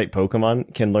 non-poison type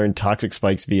Pokemon can learn Toxic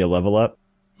Spikes via level up?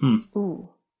 Ooh.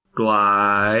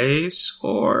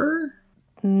 Gliscor?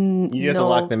 You have to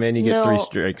lock them in. You get 3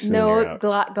 strikes. And then you're out.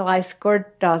 Gliscor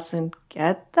doesn't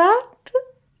get that.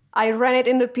 I ran it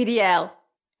into PDL.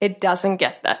 It doesn't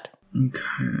get that.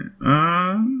 Okay.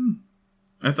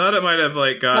 I thought it might have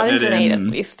Not gotten in it Gen 8 at in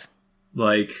least.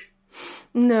 BDSP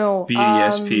No.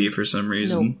 for some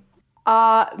reason.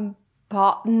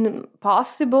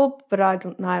 Possible, but I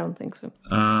don't think so.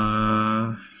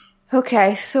 Uh,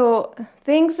 Okay, so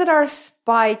things that are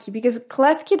spiky, because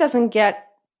Klefki doesn't get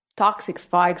toxic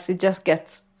spikes, it just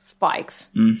gets spikes,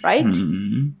 right?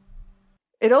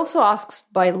 It also asks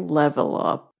by level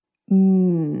up.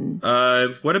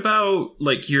 what about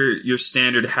your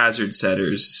standard hazard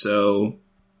setters? So,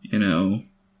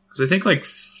 because I think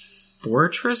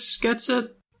Fortress gets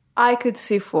it. I could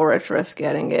see Fortress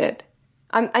getting it.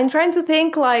 I'm trying to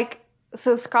think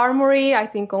so Skarmory I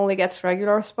think only gets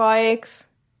regular spikes.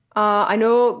 I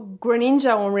know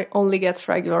Greninja only gets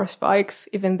regular spikes,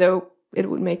 even though it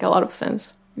would make a lot of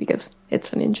sense because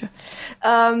it's a ninja.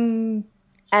 And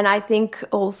I think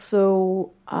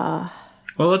also well,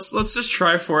 let's just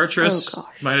try Fortress. Oh,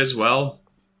 gosh. Might as well.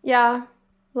 yeah,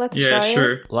 let's try it.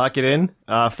 Sure. Lock it in.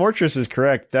 Fortress is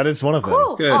correct. That is one of them.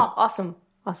 Cool. Good. Oh, awesome.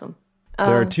 There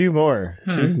are 2 more.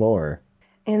 2 more.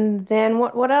 And then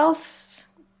what else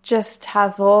just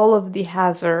has all of the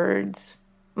hazards?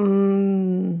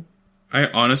 I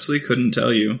honestly couldn't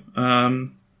tell you.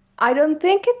 I don't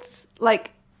think it's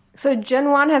so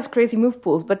Gen 1 has crazy move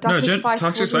pools, but Toxic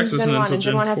Spikes wasn't until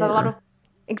Gen 1 has a lot of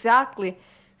exactly.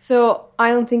 So I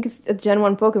don't think it's a Gen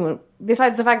 1 Pokemon.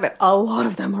 Besides the fact that a lot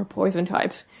of them are poison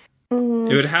types. It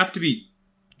would have to be.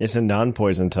 It's a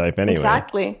non-poison type anyway.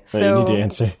 Exactly. So So you need to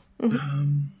answer.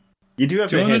 You do have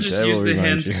Do the you want hint. to just I use will the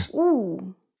remind hint? you.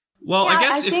 ooh. Well, Yeah, I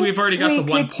guess I if think we've already got we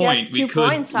the 1 could point, get we 2 could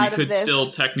points out of this. still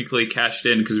technically cash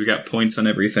in because we got points on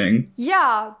everything.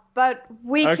 Yeah, but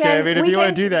we can. Okay, I mean, if you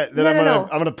want to do that, then I'm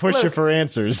gonna push you Look, for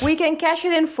answers. We can cash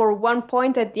it in for 1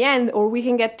 point at the end, or we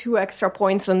can get 2 extra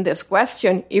points on this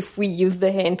question if we use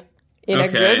the hint in a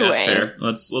good way. That's fair.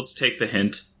 Let's take the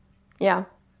hint. Yeah.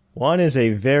 One is a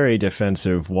very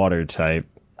defensive water type,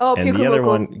 Oh, and the other Pyukumuku.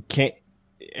 one can't.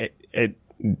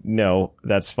 No,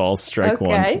 that's false. Strike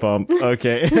Okay. 1. Bump.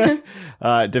 Okay.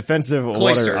 Defensive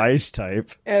Cloyster. water ice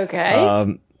type.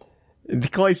 Okay. The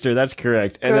Cloyster, that's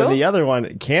correct. And then Cool. the other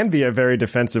one can be a very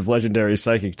defensive legendary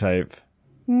psychic type.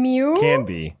 Mew. Can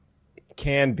be.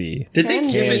 Did they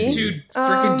give it to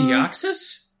freaking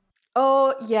Deoxys?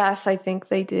 Oh, yes, I think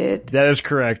they did. That is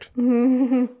correct. I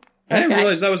didn't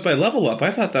realize that was by level up.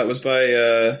 I thought that was by.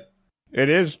 It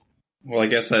is. Well, I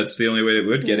guess that's the only way it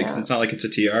would get it because it's not like it's a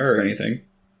TR or anything.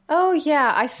 Oh,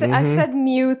 yeah. I said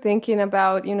Mew thinking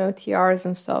about, TRs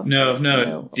and stuff. No, of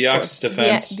Deoxys course.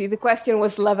 defense. Yeah, the question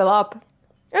was level up.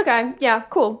 Okay, yeah,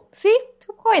 cool. See?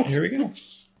 2 points. Here we go.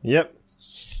 Yep.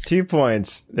 2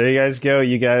 points. There you guys go.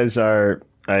 You guys are,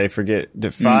 I forget,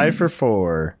 5 for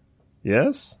 4.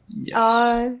 Yes?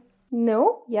 Yes.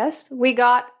 No, yes. We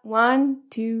got 1,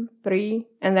 2, 3,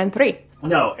 and then 3.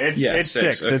 No, it's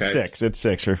 6. Okay. It's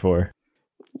 6 for 4.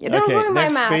 You don't ruin my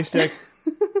next math. base deck.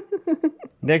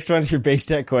 Next one's your base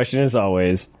deck question, as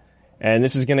always. And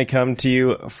this is going to come to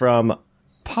you from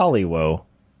Poliwo.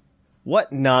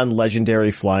 What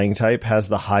non-legendary flying type has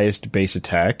the highest base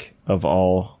attack of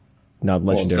all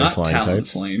non-legendary it's not flying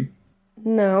types? Talonflame.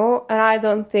 No, and I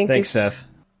don't think Thanks, it's... Seth.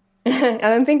 I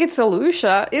don't think it's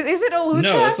Alusha. Is it Alusha?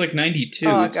 No, it's 92.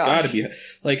 Oh, It's gosh. got to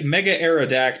be Mega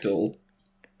Aerodactyl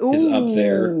is up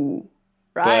there.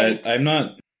 Right. But I'm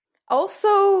not.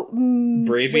 Also,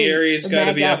 Braviary's got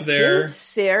to be up there.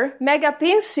 Mega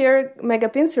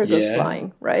Pinsir goes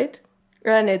flying, right?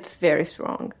 And it's very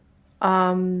strong.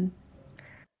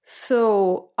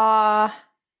 So I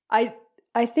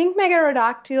think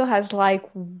Megarodactyl has like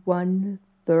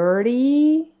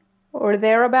 130 or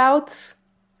thereabouts.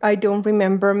 I don't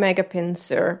remember Mega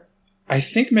Pinsir. I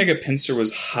think Mega Pinsir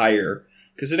was higher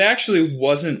because it actually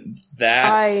wasn't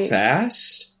that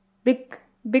fast.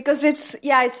 Because it's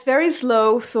very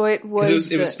slow, so it was...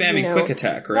 Because it was spamming Quick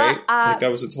Attack, right? Like that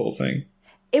was its whole thing.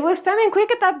 It was spamming Quick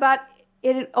Attack, but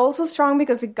it also strong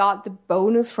because it got the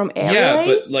bonus from Air Yeah, Raid.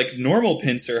 but like normal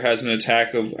Pinsir has an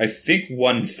attack of, I think,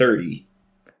 130.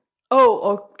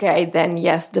 Oh, okay, then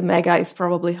yes, the Mega is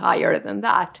probably higher than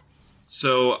that.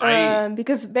 So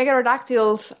because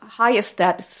Megarodactyl's highest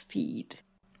stat is speed.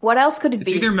 What else could it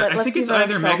be? I think it's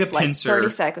either Mega Pinsir 30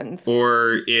 seconds.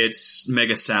 or it's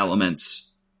Mega Salamence.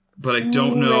 But I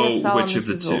don't know which of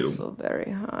the two. Is also very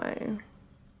high.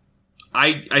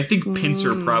 I think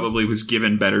Pinsir probably was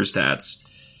given better stats.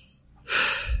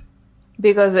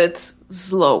 Because it's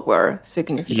slower,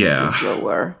 significantly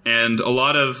slower. And a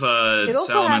lot of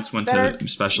Salamence went to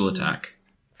special attack.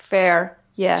 Fair,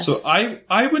 yes. So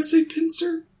I would say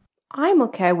Pinsir. I'm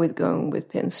okay with going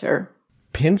with Pinsir.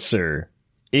 Pinsir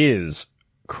is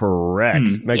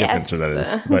correct. Mega Pinsir, that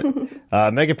is.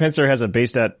 But Mega Pinsir has a base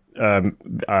stat,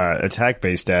 attack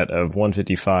base stat of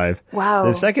 155. Wow.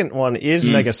 The second one is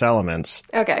Mega Salamence.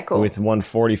 Okay, cool. With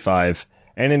 145.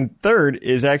 And in third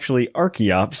is actually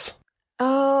Archeops.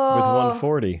 Oh. With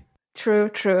 140. True.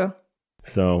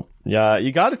 So, yeah,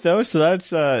 you got it though. So that's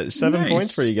 7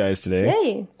 points for you guys today.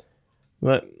 Yay.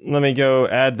 Let me go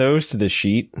add those to the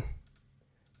sheet.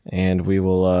 And we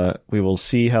will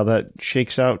see how that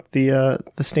shakes out the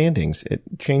standings. It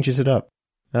changes it up.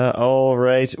 All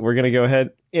right, we're gonna go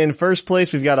ahead. In first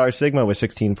place, we've got our Sigma with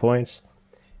 16 points.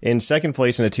 In second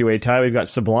place, in a 2-way tie, we've got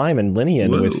Sublime and Linian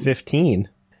with 15.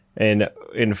 And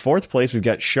in fourth place, we've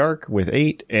got Shark with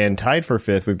 8. And tied for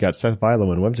fifth, we've got Seth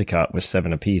Vilo and Whimsicott with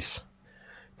 7 apiece.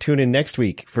 Tune in next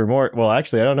week for more. Well,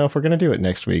 actually, I don't know if we're gonna do it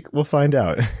next week. We'll find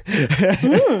out.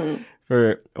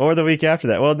 Or the week after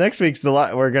that. Well, next week's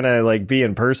we're gonna like be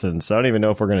in person, so I don't even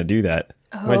know if we're gonna do that.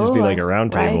 It might just be like a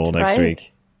round table next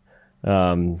week.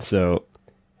 So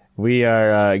we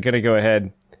are gonna go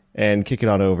ahead and kick it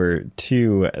on over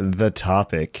to the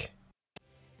topic.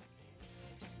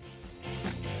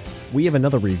 We have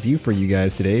another review for you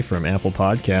guys today from Apple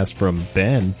Podcast from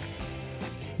Ben.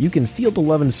 You can feel the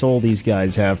love and soul these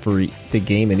guys have for the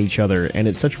game and each other, and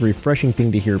it's such a refreshing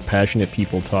thing to hear passionate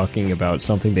people talking about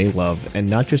something they love and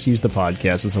not just use the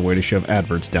podcast as a way to shove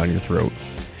adverts down your throat.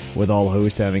 With all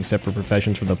hosts having separate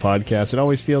professions from the podcast, it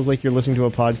always feels like you're listening to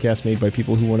a podcast made by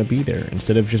people who want to be there,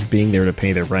 instead of just being there to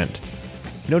pay their rent.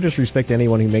 No disrespect to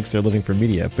anyone who makes their living for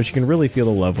media, but you can really feel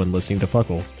the love when listening to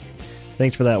Puckle.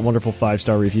 Thanks for that wonderful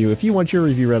 5-star review. If you want your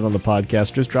review read on the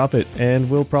podcast, just drop it, and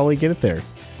we'll probably get it there.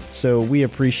 So we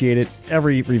appreciate it.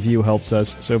 Every review helps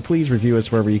us, so please review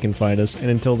us wherever you can find us. And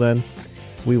until then,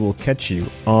 we will catch you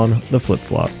on the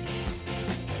flip-flop.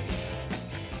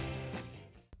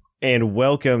 And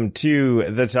welcome to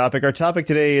the topic. Our topic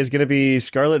today is going to be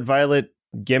Scarlet Violet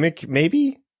gimmick,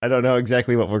 maybe? I don't know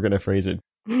exactly what we're going to phrase it.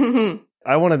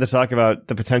 I wanted to talk about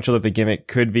the potential that the gimmick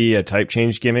could be a type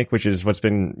change gimmick, which is what's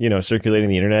been, circulating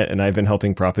the internet, and I've been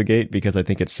helping propagate because I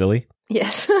think it's silly.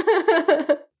 Yes.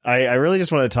 I really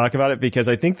just want to talk about it because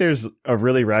I think there's a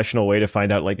really rational way to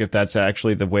find out, like, if that's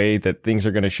actually the way that things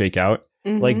are going to shake out.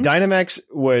 Mm-hmm. Like, Dynamax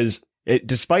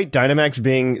despite Dynamax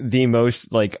being the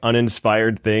most, like,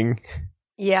 uninspired thing,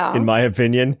 in my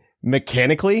opinion,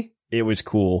 mechanically, it was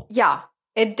cool. Yeah,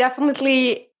 it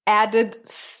definitely added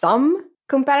some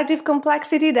competitive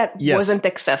complexity that wasn't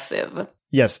excessive.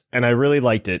 Yes, and I really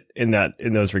liked it in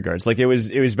those regards. Like, it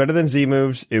was better than Z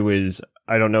moves. It was,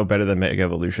 I don't know, better than Mega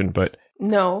Evolution, but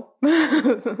no.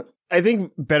 I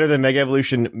think better than Mega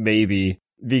Evolution, maybe,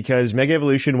 because Mega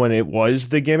Evolution, when it was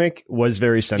the gimmick, was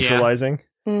very centralizing.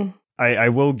 Yeah. I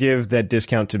will give that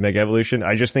discount to Mega Evolution.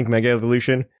 I just think Mega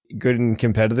Evolution, good and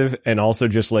competitive, and also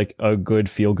just like a good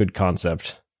feel-good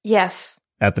concept. Yes.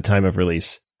 At the time of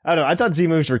release. I don't know, I thought Z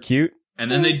moves were cute. And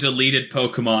then they deleted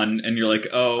Pokemon, and you're like,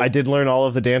 oh. I did learn all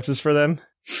of the dances for them.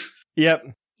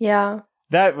 Yep. Yeah.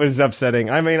 That was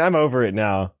upsetting. I mean, I'm over it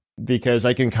now because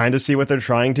I can kind of see what they're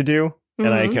trying to do,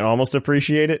 and I can almost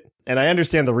appreciate it. And I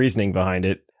understand the reasoning behind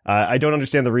it. I don't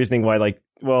understand the reasoning why,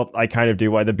 I kind of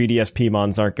do, why the BDS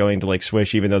Mons aren't going to,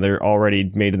 Swish, even though they're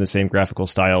already made in the same graphical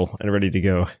style and ready to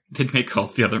go. They'd make all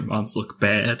the other Mons look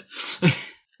bad.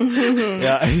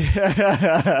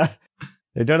 Yeah.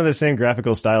 They're done in the same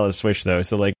graphical style as Swish, though.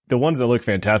 So, like, the ones that look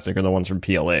fantastic are the ones from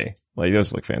PLA. Like,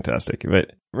 those look fantastic.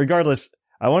 But regardless,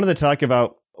 I wanted to talk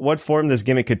about what form this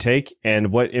gimmick could take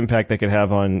and what impact that could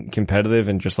have on competitive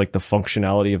and just, like, the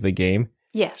functionality of the game.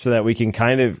 Yes. So that we can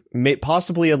kind of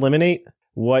possibly eliminate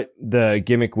what the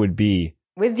gimmick would be.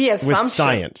 With the assumption. With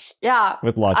science. Yeah.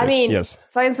 With logic. I mean, yes.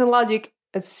 Science and logic,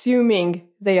 assuming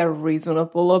they are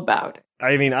reasonable about it.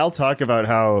 I mean, I'll talk about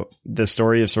how the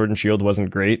story of Sword and Shield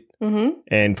wasn't great,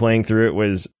 and playing through it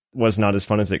was not as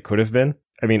fun as it could have been.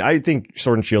 I mean, I think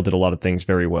Sword and Shield did a lot of things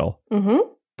very well.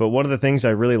 But one of the things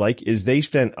I really like is they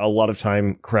spent a lot of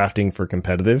time crafting for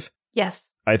competitive. Yes.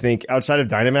 I think outside of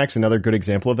Dynamax, another good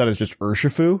example of that is just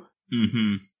Urshifu.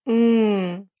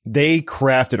 They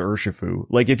crafted Urshifu.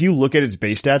 Like, if you look at its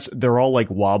base stats, they're all, like,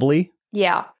 wobbly.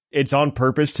 Yeah. It's on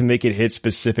purpose to make it hit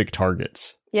specific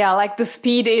targets. Yeah, like the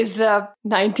speed is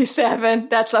 97.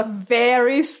 That's a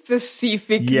very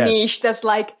specific niche. That's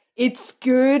like, it's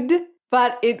good,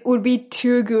 but it would be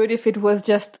too good if it was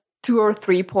just 2 or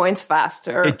 3 points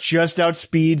faster. It just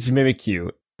outspeeds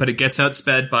Mimikyu. But it gets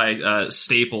outsped by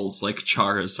staples like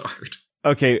Charizard.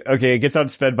 Okay, it gets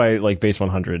outsped by, like, base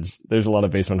 100s. There's a lot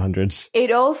of base 100s. It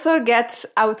also gets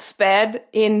outsped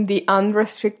in the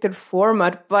unrestricted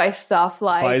format by stuff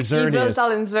like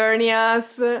Yveltal and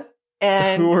Xerneas.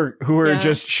 And who are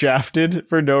just shafted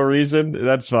for no reason.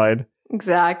 That's fine.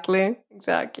 Exactly.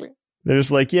 They're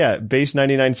just like, yeah, base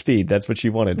 99 speed. That's what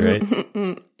you wanted,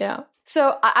 right? Yeah.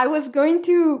 So I was going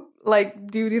to, like,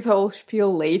 do this whole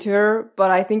spiel later,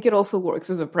 but I think it also works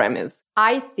as a premise.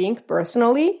 I think,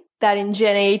 personally, that in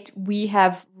Gen 8, we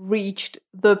have reached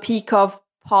the peak of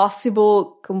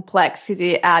possible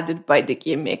complexity added by the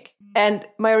gimmick. And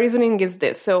my reasoning is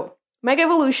this. So, Mega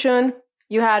Evolution,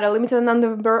 you had a limited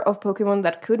number of Pokemon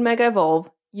that could Mega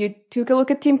Evolve. You took a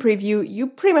look at Team Preview. You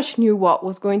pretty much knew what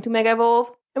was going to Mega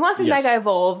Evolve. And once it Mega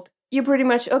Evolved, you pretty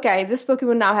much, okay, this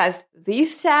Pokemon now has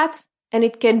these stats, and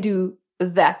it can do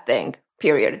that thing,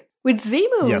 period. With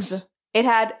Z-Moves, it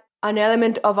had an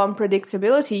element of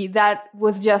unpredictability that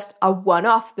was just a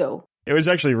one-off, though. It was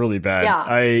actually really bad. Yeah.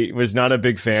 I was not a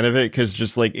big fan of it because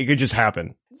just, like, it could just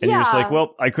happen. And you're just like,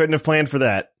 well, I couldn't have planned for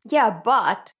that. Yeah,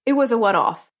 but it was a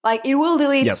one-off. Like, it will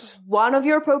delete one of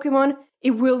your Pokemon.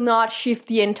 It will not shift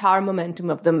the entire momentum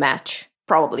of the match,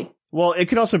 probably. Well, it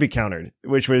could also be countered,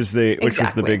 which was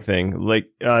the big thing. Like,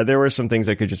 there were some things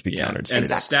that could just be countered. And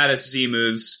status Z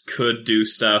moves could do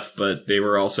stuff, but they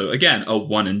were also, again, a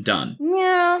one and done.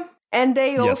 Yeah. And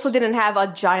they also didn't have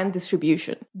a giant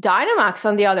distribution. Dynamax,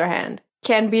 on the other hand,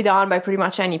 can be done by pretty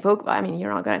much any Pokemon. I mean,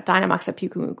 you're not going to Dynamax a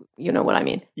Pyukumuku. You know what I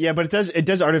mean? Yeah, but it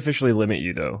does artificially limit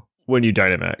you, though, when you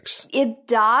Dynamax. It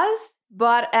does,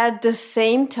 but at the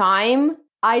same time,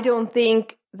 I don't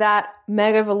think that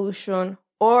Mega Evolution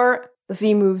or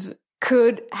Z-Moves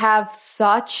could have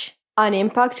such an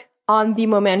impact on the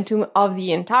momentum of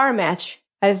the entire match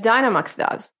as Dynamax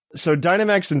does. So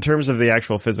Dynamax, in terms of the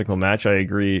actual physical match, I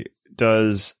agree,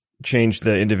 does change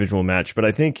the individual match. But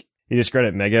I think you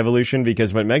discredit Mega Evolution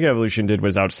because what Mega Evolution did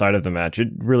was outside of the match. It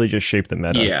really just shaped the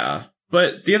meta. Yeah.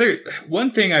 But the other one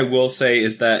thing I will say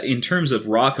is that in terms of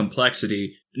raw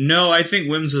complexity, no, I think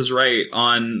Wims is right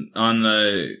on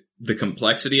the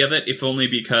complexity of it, if only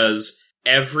because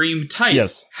every type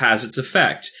has its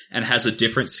effect and has a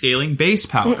different scaling base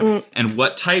power. And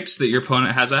what types that your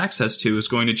opponent has access to is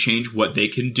going to change what they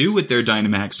can do with their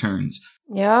Dynamax turns.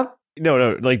 Yep.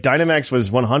 No, like Dynamax was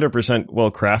 100%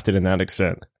 well crafted in that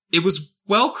extent. It was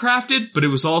well crafted, but it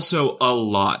was also a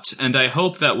lot. And I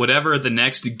hope that whatever the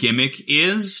next gimmick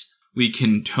is, we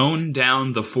can tone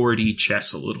down the 4D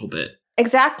chess a little bit.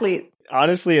 Exactly.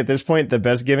 Honestly, at this point, the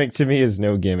best gimmick to me is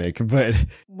no gimmick, but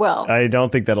I don't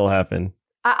think that'll happen.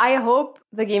 I hope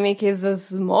the gimmick is a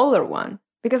smaller one.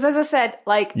 Because as I said,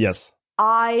 like... Yes.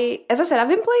 I've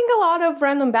been playing a lot of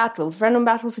random battles. Random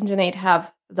battles in Gen 8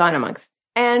 have Dynamax.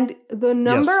 And the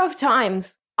number of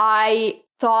times I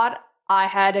thought I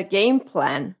had a game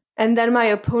plan, and then my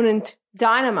opponent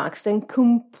Dynamaxed and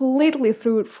completely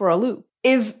threw it for a loop,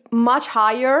 is much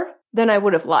higher than I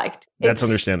would have liked. That's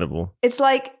understandable. It's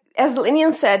like, as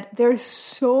Linian said, there's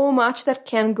so much that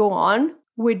can go on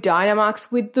with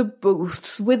Dynamax, with the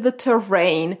boosts, with the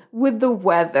terrain, with the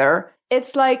weather.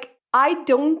 It's like, I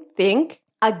don't think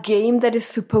a game that is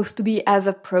supposed to be as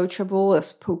approachable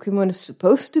as Pokemon is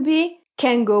supposed to be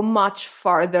can go much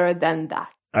farther than that.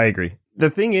 I agree. The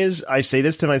thing is, I say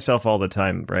this to myself all the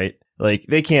time, right? Like,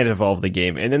 they can't evolve the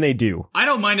game, and then they do. I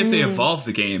don't mind if they evolve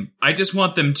the game. I just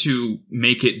want them to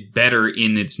make it better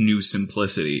in its new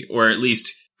simplicity, or at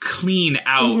least clean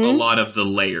out a lot of the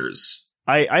layers.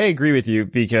 I agree with you,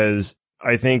 because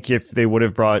I think if they would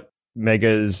have brought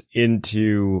Megas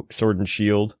into Sword and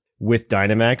Shield with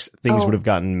Dynamax, things would have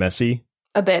gotten messy.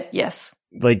 A bit, yes.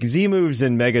 Like Z moves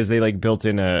and Megas, they like built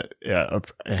in a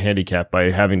handicap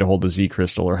by having to hold the Z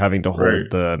Crystal or having to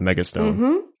hold the Mega Stone.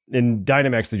 Mm-hmm. In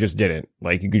Dynamax, they just didn't.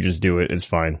 Like, you could just do it. It's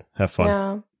fine. Have fun.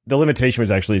 Yeah. The limitation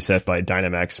was actually set by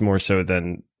Dynamax more so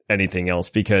than anything else,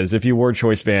 because if you wore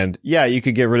Choice Band, yeah, you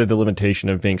could get rid of the limitation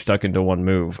of being stuck into one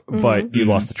move, but you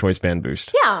lost the Choice Band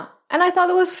boost. Yeah, and I thought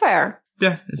it was fair.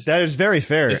 Yeah. That is very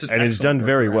fair, and it's done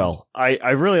very well.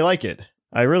 I really like it.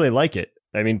 I really like it.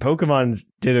 I mean, Pokemon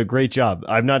did a great job.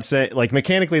 I'm not saying, like,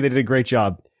 mechanically they did a great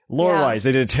job. Lore-wise,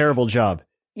 they did a terrible job.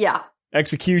 Yeah.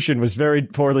 Execution was very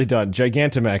poorly done.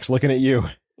 Gigantamax, looking at you.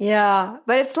 Yeah,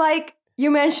 but it's like,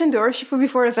 you mentioned Urshifu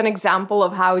before as an example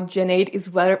of how Gen 8 is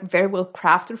very well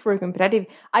crafted for competitive.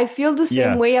 I feel the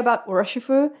same way about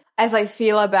Urshifu as I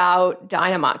feel about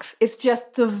Dynamax. It's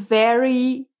just the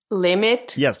very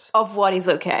limit of what is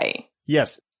okay.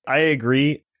 Yes, I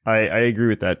agree. I agree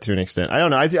with that to an extent. I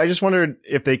don't know. I just wondered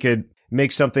if they could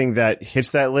make something that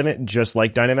hits that limit just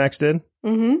like Dynamax did.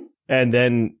 Mm-hmm.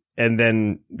 And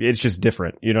then it's just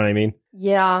different. You know what I mean?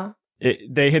 Yeah.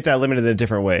 They hit that limit in a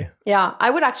different way. Yeah. I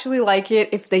would actually like it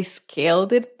if they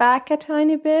scaled it back a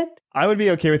tiny bit. I would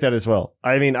be okay with that as well.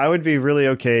 I mean, I would be really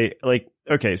okay. Like,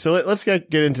 okay, so let's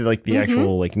get into like the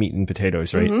actual like meat and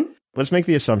potatoes, right? Mm-hmm. Let's make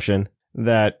the assumption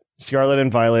that Scarlet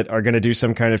and Violet are going to do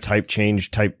some kind of type change,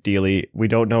 type dealy. We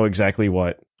don't know exactly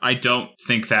what. I don't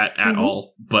think that at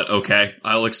all, but okay.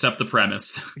 I'll accept the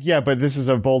premise. Yeah, but this is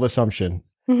a bold assumption.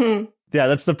 Mm-hmm. Yeah,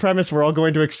 that's the premise we're all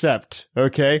going to accept,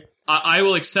 okay? I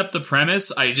will accept the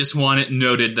premise. I just want it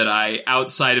noted that I,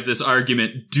 outside of this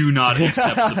argument, do not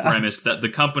accept the premise that the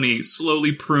company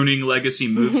slowly pruning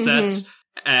legacy movesets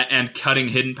and cutting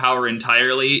hidden power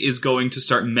entirely is going to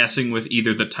start messing with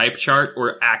either the type chart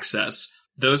or access.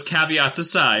 Those caveats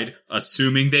aside,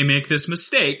 assuming they make this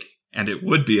mistake, and it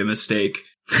would be a mistake.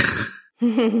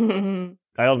 I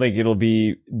don't think it'll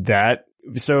be that.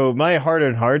 So my heart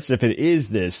and hearts, if it is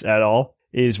this at all,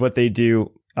 is what they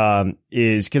do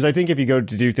is because I think if you go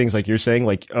to do things like you're saying,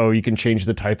 like, oh, you can change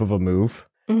the type of a move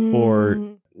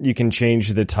or you can change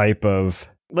the type of,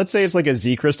 let's say it's like a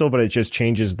Z Crystal, but it just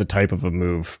changes the type of a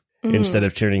move instead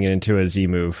of turning it into a Z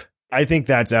move. I think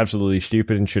that's absolutely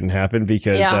stupid and shouldn't happen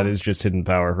because that is just hidden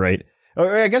power, right?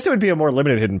 Or I guess it would be a more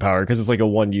limited hidden power because it's like a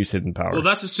one-use hidden power. Well,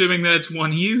 that's assuming that it's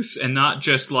one use and not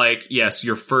just like, yes,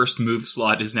 your first move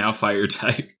slot is now fire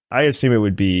type. I assume it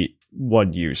would be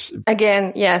one use.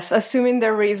 Again, yes, assuming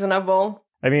they're reasonable.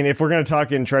 I mean, if we're going to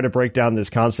talk and try to break down this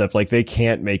concept, like, they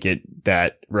can't make it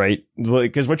that, right?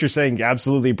 Because what you're saying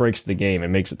absolutely breaks the game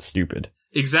and makes it stupid.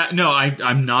 Exactly. No,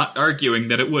 I'm not arguing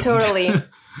that it wouldn't. Totally.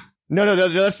 No,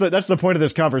 that's the point of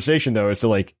this conversation, though, is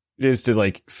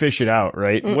to fish it out,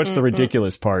 right? What's the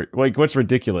ridiculous part? Like, what's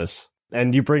ridiculous?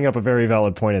 And you bring up a very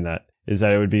valid point in that, is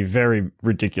that it would be very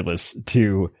ridiculous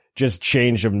to just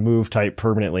change a move type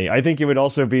permanently. I think it would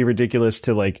also be ridiculous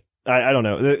to, like, I don't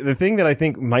know. The thing that I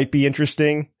think might be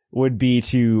interesting would be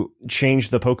to change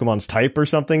the Pokemon's type or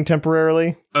something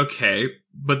temporarily. Okay,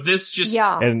 but this just...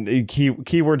 Yeah. And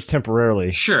keywords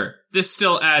temporarily. Sure, this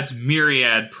still adds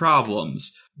myriad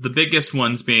problems. The biggest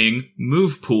ones being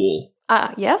move pool.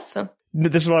 Yes.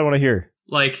 This is what I want to hear.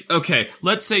 Like, okay,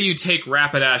 let's say you take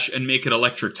Rapidash and make it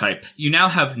electric type. You now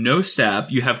have no stab,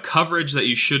 you have coverage that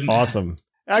you shouldn't Awesome.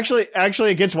 Actually,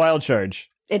 it gets Wild Charge.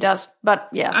 It does, but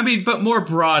yeah. I mean, but more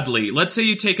broadly, let's say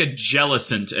you take a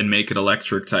Jellicent and make it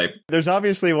electric type. There's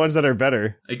obviously ones that are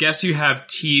better. I guess you have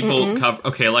T-Bolt cover.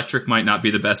 Okay, electric might not be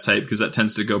the best type because that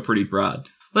tends to go pretty broad.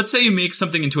 Let's say you make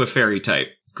something into a fairy type.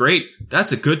 Great,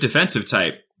 that's a good defensive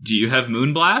type. Do you have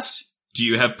Moonblast? Do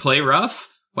you have Play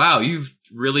Rough? Wow, you've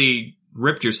really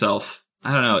ripped yourself.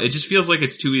 I don't know, it just feels like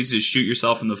it's too easy to shoot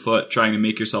yourself in the foot trying to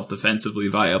make yourself defensively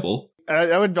viable.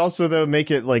 I would also, though,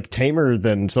 make it, like, tamer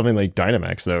than something like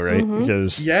Dynamax, though, right?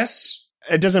 Because yes,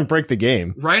 it doesn't break the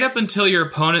game. Right up until your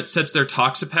opponent sets their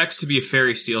Toxapex to be a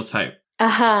Fairy Steel type.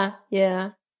 Yeah.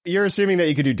 You're assuming that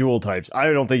you could do dual types.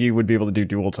 I don't think you would be able to do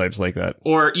dual types like that.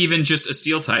 Or even just a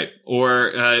Steel type.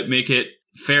 Or make it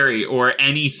Fairy or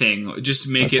anything. Just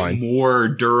make it more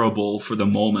durable for the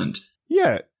moment.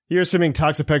 Yeah. You're assuming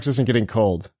Toxapex isn't getting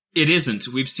cold. It isn't.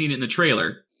 We've seen it in the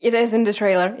trailer. It is in the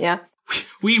trailer, yeah.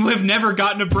 We have never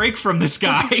gotten a break from this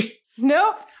guy.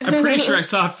 Nope. I'm pretty sure I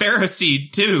saw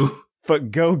Ferroseed, too.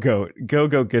 But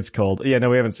Go-Goat gets cold. Yeah, no,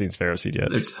 we haven't seen Ferroseed yet.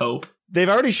 There's hope. They've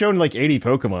already shown like 80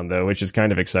 Pokemon, though, which is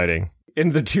kind of exciting. In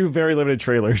the 2 very limited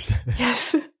trailers.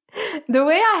 Yes. The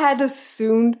way I had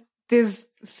assumed this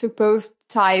supposed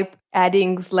type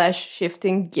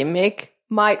adding/shifting gimmick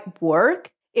might work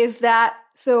is that,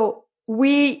 so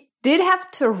we did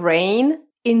have terrain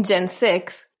in Gen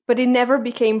 6, but it never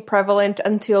became prevalent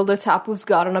until the Tapus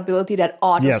got an ability that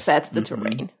auto-sets the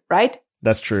terrain, right?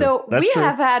 That's true. So we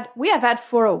have had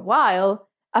for a while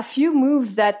a few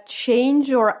moves that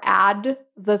change or add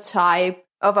the type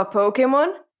of a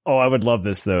Pokemon. Oh, I would love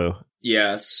this, though.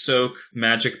 Yeah, Soak,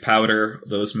 Magic Powder,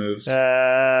 those moves.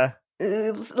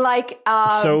 It's like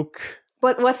Soak.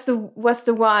 What's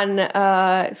the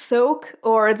one? Soak,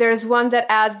 or there's one that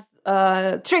adds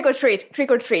Trick or Treat,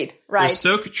 right? There's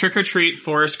Soak, Trick or Treat,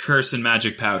 Forest Curse, and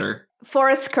Magic Powder.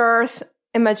 Forest Curse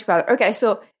and Magic Powder. Okay,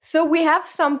 so we have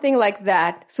something like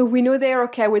that. So we know they're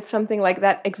okay with something like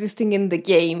that existing in the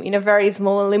game in a very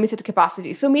small and limited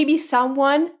capacity. So maybe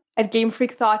someone at Game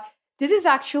Freak thought, this is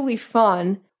actually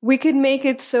fun. We could make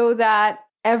it so that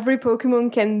every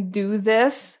Pokemon can do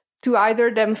this to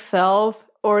either themselves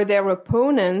or their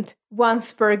opponent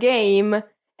once per game.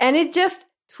 And it just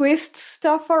twists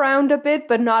stuff around a bit,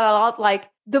 but not a lot. Like,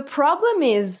 the problem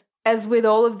is, as with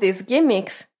all of these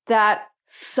gimmicks, that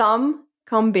some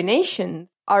combinations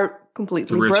are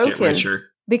completely broken. Get richer.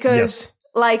 Because,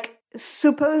 like,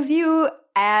 suppose you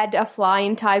add a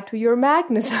flying type to your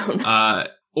Magnezone.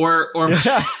 Or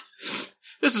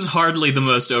this is hardly the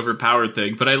most overpowered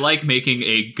thing, but I like making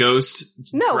a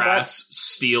ghost grass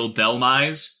steel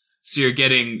Delmise. So you're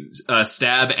getting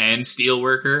Stab and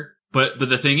Steelworker. But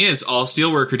the thing is, all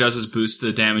Steelworker does is boost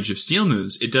the damage of steel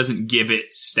moves. It doesn't give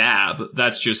it Stab.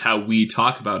 That's just how we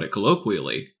talk about it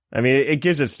colloquially. I mean, it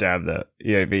gives it Stab, though.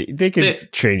 Yeah, they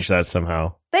could change that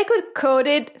somehow. They could code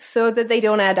it so that they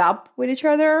don't add up with each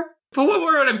other. But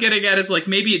what I'm getting at is, like,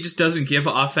 maybe it just doesn't give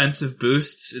offensive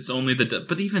boosts. It's only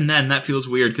but even then, that feels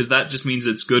weird, because that just means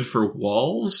it's good for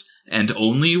walls, and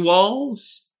only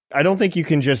walls. I don't think you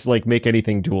can just, like, make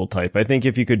anything dual type. I think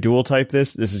if you could dual type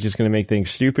this is just going to make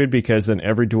things stupid, because then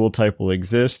every dual type will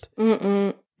exist.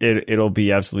 It'll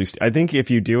be absolutely I think if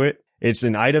you do it, it's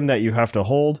an item that you have to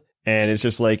hold, and it's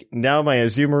just like, now my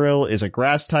Azumarill is a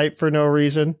grass type for no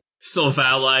reason.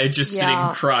 Sylvally just sitting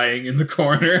crying in the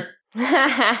corner.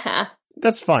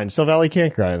 That's fine. Sylvally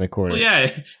can't cry in the corner. Well, yeah,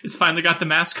 it's finally got the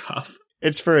mask off.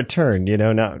 It's for a turn,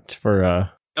 not for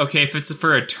Okay, if it's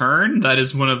for a turn, that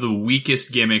is one of the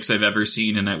weakest gimmicks I've ever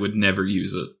seen, and I would never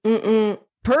use it.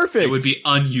 Perfect. It would be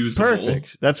unusable.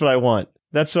 Perfect. That's what I want.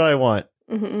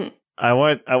 I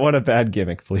want a bad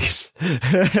gimmick, please.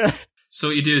 So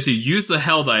what you do is you use the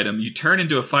held item, you turn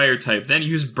into a fire type, then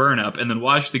use burn up, and then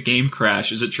watch the game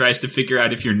crash as it tries to figure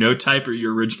out if you're no type or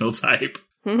your original type.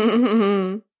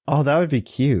 Oh, that would be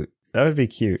cute. I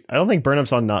don't think burn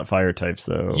up's on not fire types,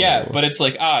 though. Yeah, but it's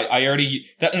like, I already...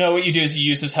 No, what you do is you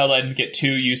use this held item and get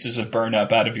 2 uses of burn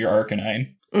up out of your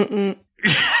Arcanine.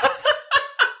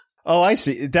 Oh, I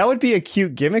see. That would be a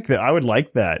cute gimmick. That I would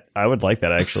like that.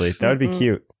 Actually. That would be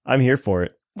cute. I'm here for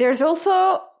it. There's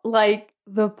also, like,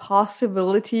 the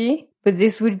possibility, but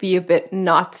this would be a bit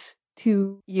nuts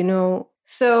to,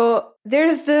 So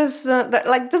there's this,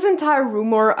 this entire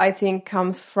rumor, I think,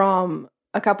 comes from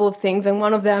a couple of things, and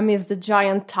one of them is the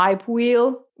giant type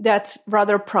wheel that's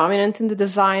rather prominent in the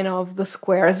design of the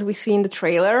squares we see in the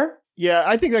trailer. Yeah,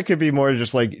 I think that could be more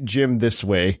just like Jim this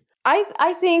way. I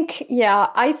think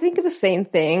the same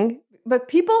thing, but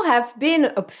people have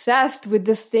been obsessed with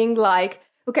this thing like,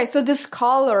 okay, so this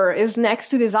color is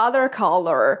next to this other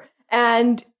color,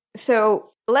 and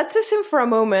so let's assume for a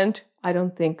moment, I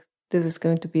don't think this is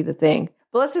going to be the thing,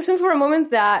 but let's assume for a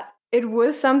moment that it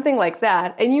was something like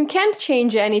that, and you can't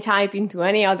change any type into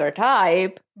any other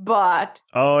type, but...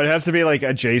 Oh, it has to be, like,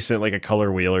 adjacent, like a color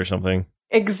wheel or something.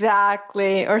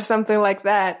 Exactly, or something like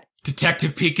that.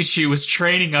 Detective Pikachu was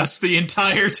training us the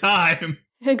entire time.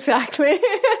 Exactly.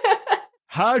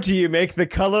 How do you make the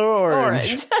color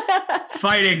orange?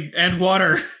 Fighting and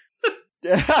water.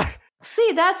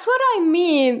 See, that's what I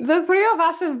mean. The three of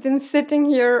us have been sitting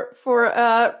here for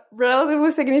a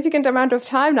relatively significant amount of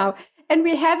time now, and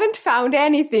we haven't found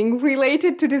anything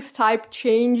related to this type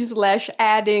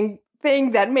change/adding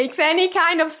thing that makes any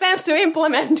kind of sense to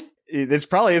implement. This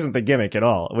probably isn't the gimmick at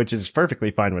all, which is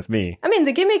perfectly fine with me. I mean,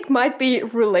 the gimmick might be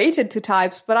related to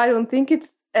types, but I don't think it's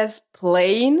as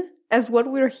plain as what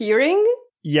we're hearing.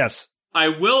 Yes. I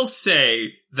will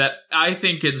say that I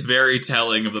think it's very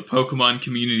telling of the Pokemon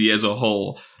community as a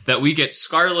whole that we get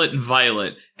Scarlet and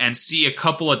Violet and see a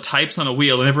couple of types on a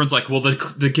wheel, and everyone's like, well,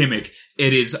 the gimmick,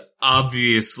 it is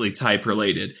obviously type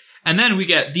related. And then we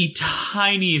get the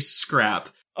tiniest scrap.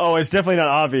 Oh, it's definitely not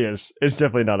obvious.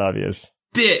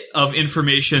 Bit of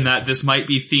information that this might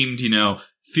be themed,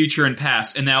 future and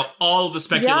past. And now all of the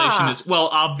speculation is, well,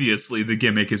 obviously the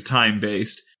gimmick is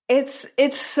time-based.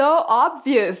 It's so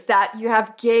obvious that you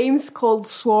have games called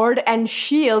Sword and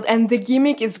Shield, and the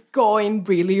gimmick is going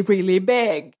really, really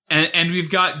big. And we've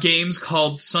got games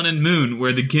called Sun and Moon,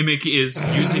 where the gimmick is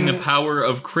using the power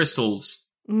of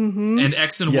crystals. Mm-hmm. And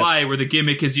X and Y, where the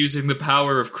gimmick is using the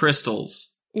power of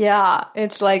crystals. Yeah,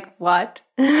 it's like, what?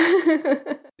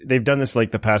 They've done this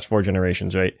like the past 4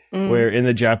 generations, right? Where in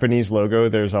the Japanese logo,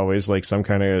 there's always like some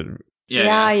kind of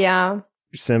Yeah.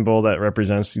 symbol that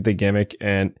represents the gimmick.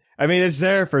 And I mean, it's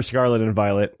there for Scarlet and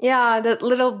Violet. Yeah, that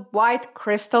little white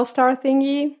crystal star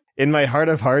thingy. In my heart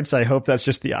of hearts, I hope that's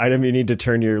just the item you need to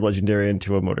turn your legendary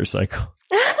into a motorcycle.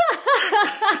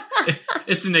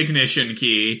 It's an ignition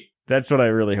key. That's what I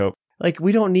really hope. Like,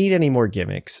 we don't need any more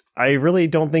gimmicks. I really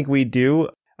don't think we do.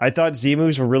 I thought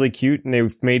Z-moves were really cute and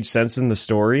they've made sense in the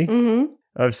story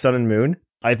of Sun and Moon.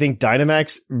 I think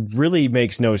Dynamax really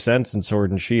makes no sense in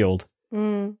Sword and Shield.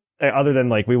 Other than,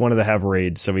 like, we wanted to have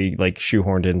raids, so we, like,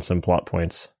 shoehorned in some plot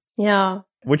points. Yeah.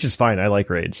 Which is fine. I like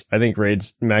raids. I think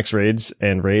max raids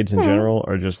and raids in general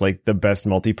are just, like, the best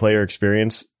multiplayer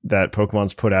experience that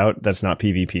Pokemon's put out that's not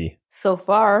PvP. So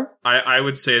far. I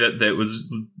would say that was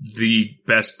the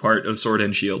best part of Sword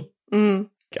and Shield.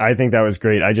 I think that was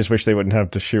great. I just wish they wouldn't have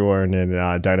to shoehorn in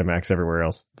Dynamax everywhere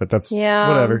else. But that's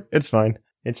whatever. It's fine.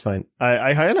 It's fine.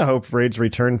 I kind of hope raids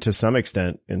return to some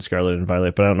extent in Scarlet and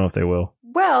Violet, but I don't know if they will.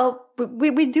 Well,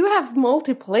 we do have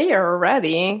multiplayer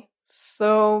already,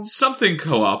 so... Something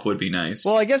co-op would be nice.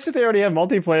 Well, I guess if they already have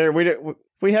multiplayer, if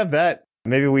we have that,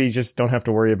 maybe we just don't have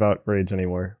to worry about raids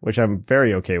anymore, which I'm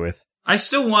very okay with. I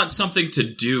still want something to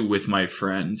do with my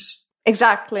friends.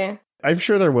 Exactly. I'm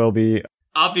sure there will be.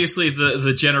 Obviously,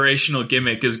 the generational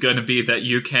gimmick is going to be that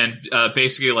you can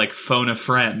basically, like, phone a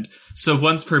friend. So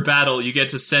once per battle, you get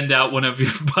to send out one of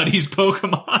your buddy's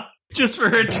Pokemon just for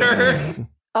a turn.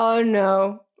 Oh,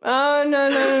 no. Oh,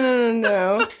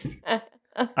 no.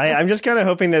 I'm just kind of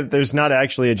hoping that there's not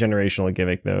actually a generational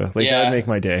gimmick, though. Like, that would make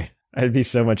my day. I'd be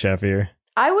so much happier.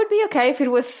 I would be okay if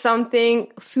it was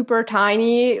something super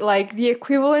tiny, like the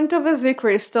equivalent of a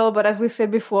Z-Crystal, but as we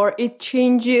said before, it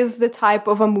changes the type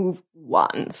of a move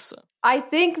once. I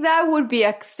think that would be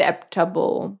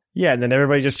acceptable. Yeah, and then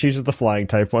everybody just chooses the flying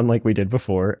type one like we did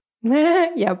before.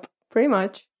 Yep, pretty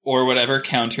much. Or whatever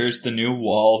counters the new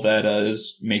wall that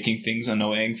is making things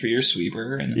annoying for your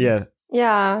sweeper. And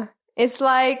Yeah. It's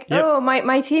like,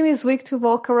 my team is weak to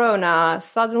Volcarona.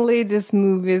 Suddenly this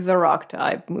move is a rock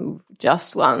type move.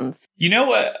 Just once. You know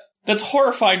what? That's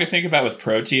horrifying to think about with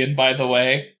Protean, by the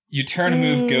way. You turn a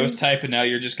move ghost type and now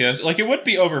you're just ghost. Like, it wouldn't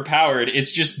be overpowered.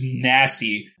 It's just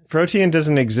nasty. Protean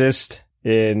doesn't exist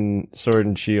in Sword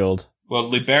and Shield. Well,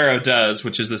 Libero does,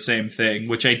 which is the same thing,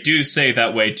 which I do say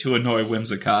that way to annoy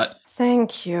Whimsicott.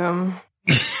 Thank you.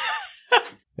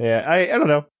 Yeah, I don't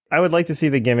know. I would like to see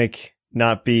the gimmick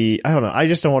not be, I don't know, I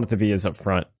just don't want it to be as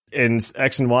upfront. In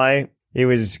X and Y, it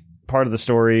was part of the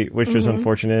story, which was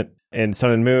unfortunate. In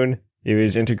Sun and Moon, it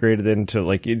was integrated into,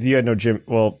 like, you had no gym,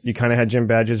 well, you kind of had gym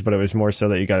badges, but it was more so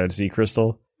that you got a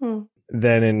Z-Crystal.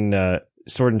 Then in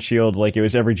Sword and Shield, like, it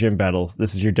was every gym battle,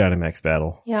 this is your Dynamax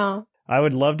battle. Yeah. I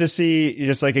would love to see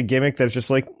just, like, a gimmick that's just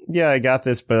like, yeah, I got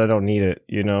this, but I don't need it,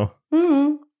 you know?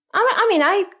 I mean,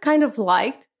 I kind of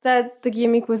liked that the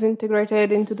gimmick was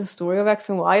integrated into the story of X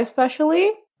and Y,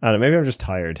 especially. I don't know, maybe I'm just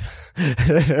tired.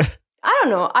 I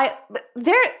don't know. I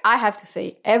have to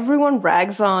say, everyone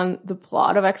rags on the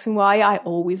plot of X and Y. I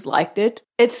always liked it.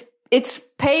 It's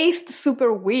paced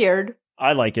super weird.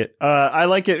 I like it. I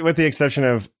like it with the exception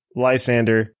of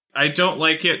Lysander. I don't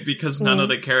like it because none of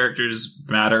the characters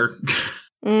matter.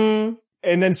 And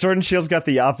then Sword and Shield's got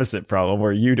the opposite problem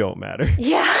where you don't matter.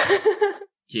 Yeah.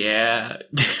 Yeah.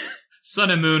 Sun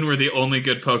and Moon were the only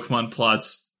good Pokemon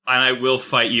plots, and I will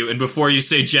fight you. And before you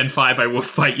say Gen 5, I will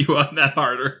fight you on that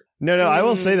harder. No, I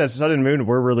will say that Sun and Moon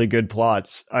were really good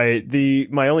plots.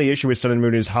 My only issue with Sun and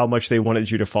Moon is how much they wanted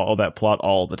you to follow that plot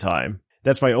all the time.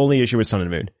 That's my only issue with Sun and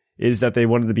Moon, is that they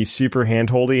wanted to be super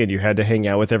handholdy and you had to hang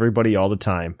out with everybody all the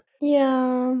time.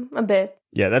 Yeah, a bit.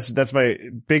 Yeah, that's my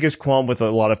biggest qualm with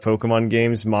a lot of Pokemon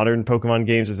games, modern Pokemon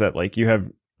games, is that, like, you have,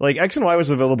 like, X and Y was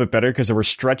a little bit better because there were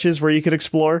stretches where you could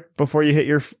explore before you hit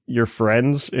your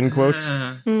friends, in quotes.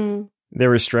 There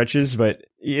were stretches, but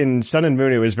in Sun and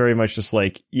Moon, it was very much just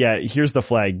like, yeah, here's the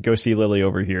flag, go see Lily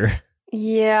over here.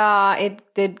 Yeah, it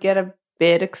did get a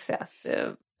bit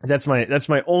excessive. That's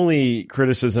my only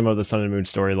criticism of the Sun and Moon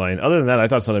storyline. Other than that, I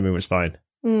thought Sun and Moon was fine.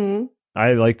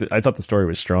 I thought the story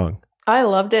was strong. I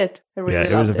loved it. I really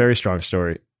it was a very strong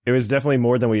story. It was definitely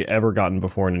more than we ever gotten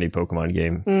before in any Pokemon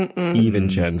game. Even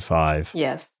Gen 5.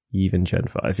 Yes. Even Gen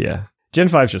 5, yeah. Gen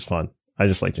 5's just fun. I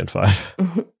just like Gen 5.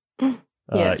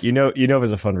 Yes. You know it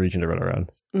was a fun region to run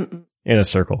around. in a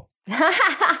circle.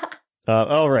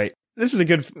 All right. This is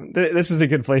a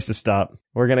good place to stop.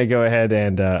 We're going to go ahead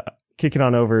and kick it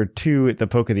on over to the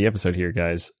poke of the episode here,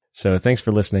 guys. So thanks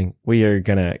for listening. We are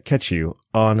going to catch you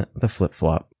on the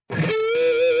flip-flop. Poke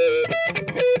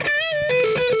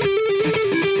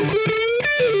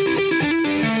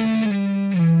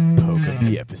of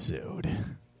the episode.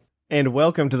 And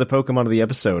welcome to the Pokemon of the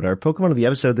episode. Our Pokemon of the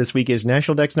episode this week is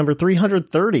National Dex number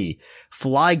 330,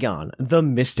 Flygon, the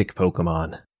Mystic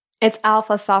Pokemon. Its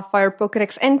Alpha Sapphire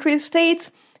Pokedex entry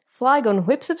states, Flygon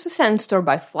whips up the sandstorm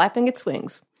by flapping its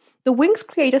wings. The wings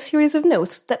create a series of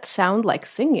notes that sound like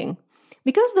singing.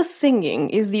 Because the singing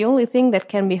is the only thing that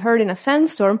can be heard in a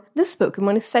sandstorm, this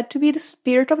Pokemon is said to be the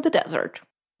spirit of the desert.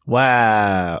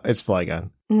 Wow, it's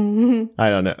Flygon. Mm-hmm. I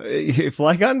don't know.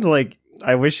 Flygon,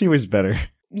 I wish he was better.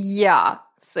 Yeah,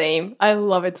 same. I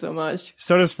love it so much.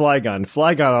 So does Flygon.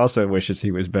 Flygon also wishes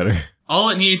he was better. All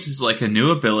it needs is a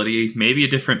new ability, maybe a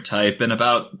different type, and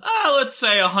about, let's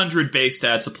say 100 base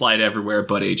stats applied everywhere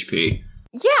but HP.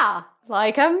 Yeah,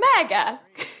 like a Mega.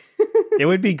 It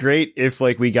would be great if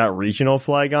we got regional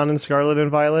Flygon in Scarlet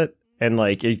and Violet, and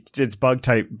it's bug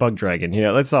type Bug Dragon.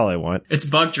 That's all I want. It's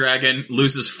Bug Dragon,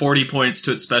 loses 40 points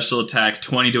to its special attack,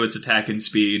 20 to its attack and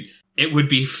speed. It would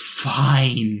be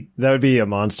fine. That would be a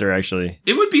monster, actually.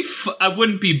 It would be I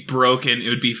wouldn't be broken, it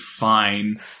would be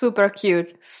fine. Super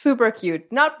cute. Super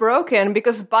cute. Not broken,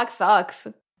 because Bug sucks.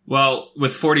 Well,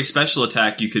 with 40 special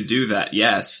attack, you could do that,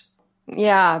 yes.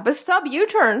 Yeah, but Stab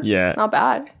U-turn. Yeah. Not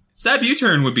bad. Stab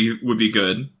U-turn would be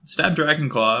good. Stab Dragon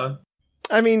Claw.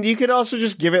 I mean, you could also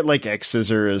just give it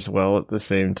X-Scissor as well at the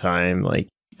same time.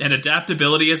 And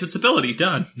adaptability is its ability.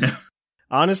 Done.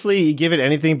 Honestly, you give it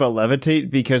anything but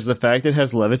Levitate, because the fact it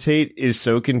has Levitate is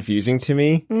so confusing to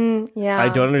me. Yeah. I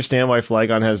don't understand why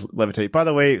Flygon has Levitate. By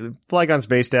the way, Flygon's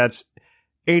base stats,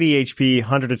 80 HP,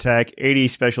 100 attack, 80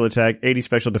 special attack, 80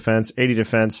 special defense, 80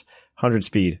 defense, 100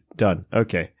 speed. Done.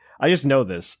 Okay. I just know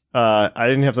this. I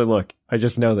didn't have to look. I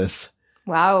just know this.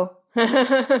 Wow.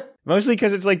 Mostly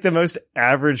because it's the most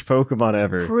average Pokemon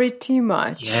ever. Pretty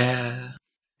much. Yeah.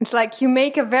 It's you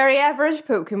make a very average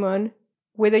Pokemon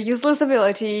with a useless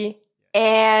ability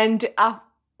and a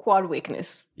quad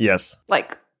weakness. Yes. Why?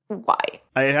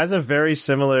 It has a very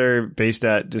similar base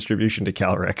stat distribution to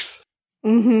Calyrex.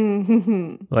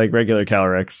 Mm-hmm. Like regular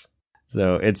Calyrex.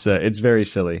 So it's very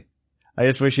silly. I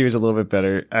just wish he was a little bit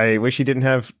better. I wish he didn't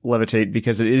have Levitate,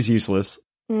 because it is useless.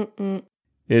 Mm-mm.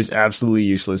 It is absolutely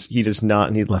useless. He does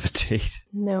not need Levitate.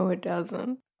 No, it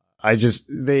doesn't.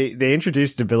 They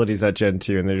introduced abilities at Gen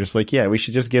 2, and they're just yeah, we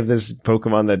should just give this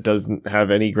Pokemon that doesn't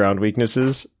have any ground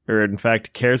weaknesses, or in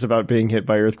fact cares about being hit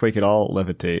by Earthquake at all,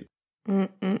 Levitate.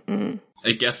 Mm-mm-mm.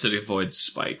 I guess it avoids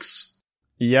spikes.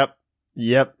 Yep.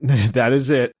 That is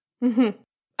it. Mm-hmm.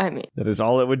 I mean, that is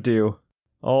all it would do.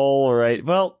 All right.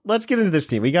 Well, let's get into this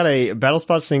team. We got a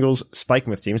BattleSpot Singles Spike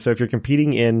Myth team, so if you're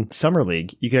competing in Summer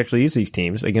League, you can actually use these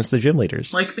teams against the gym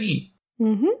leaders. Like me.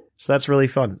 Mm-hmm. So that's really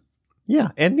fun. Yeah,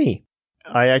 and me.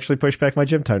 I actually pushed back my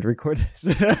gym time to record this.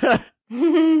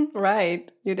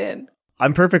 Right, you did.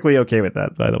 I'm perfectly okay with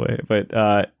that, by the way.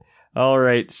 But, all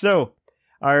right. So,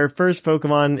 our first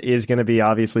Pokemon is going to be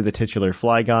obviously the titular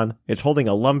Flygon. It's holding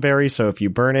a Lumberry, so if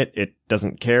you burn it, it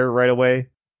doesn't care right away.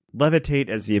 Levitate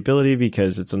as the ability,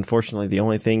 because it's unfortunately the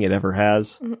only thing it ever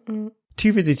has. Mm-mm.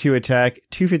 252 attack,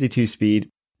 252 speed,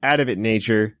 adamant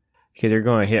nature, because you're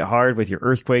going to hit hard with your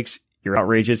Earthquakes, your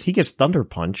Outrages. He gets Thunder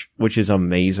Punch, which is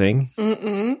amazing.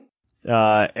 Mm-mm.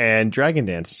 And Dragon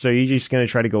Dance, so you're just going to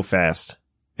try to go fast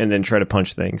and then try to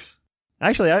punch things.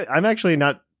 Actually, I'm actually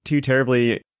not too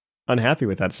terribly unhappy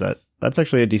with that set. That's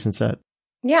actually a decent set.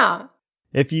 Yeah.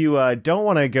 If you don't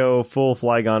want to go full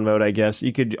Flygon mode, I guess,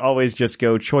 you could always just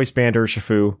go Choice Band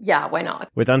Urshifu. Yeah, why not?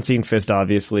 With Unseen Fist,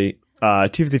 obviously.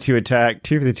 252 attack,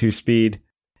 252 speed.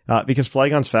 Because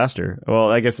Flygon's faster. Well,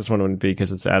 I guess this one wouldn't be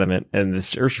because it's adamant, and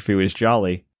this Urshifu is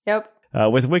jolly. Yep.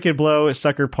 With Wicked Blow,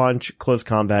 Sucker Punch, Close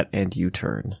Combat, and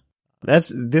U-Turn.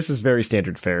 This is very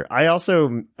standard fare. I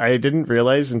didn't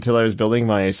realize until I was building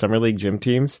my Summer League gym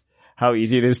teams how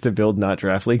easy it is to build not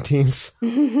Draft League teams,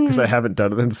 because I haven't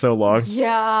done it in so long.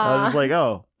 Yeah. I was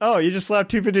just oh, you just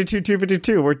slapped 252,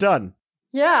 252, we're done.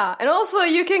 Yeah, and also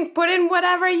you can put in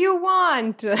whatever you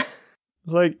want.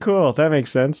 It's cool, that makes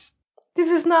sense.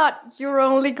 This is not your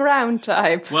only ground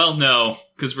type. Well, no,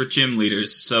 because we're gym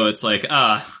leaders, so it's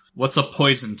what's a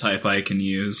poison type I can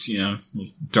use?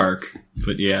 Dark,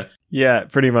 but yeah. Yeah,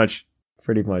 pretty much,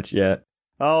 yeah.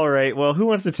 Alright, well, who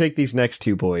wants to take these next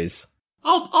two boys?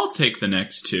 I'll take the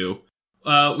next two.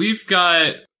 We've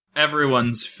got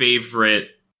everyone's favorite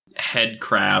head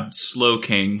crab,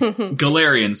 Slowking,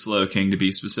 Galarian Slowking to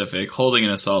be specific, holding an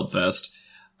Assault Vest.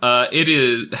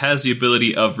 It has the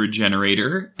ability of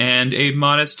Regenerator and a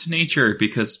modest nature,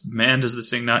 because man, does this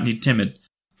thing not need timid.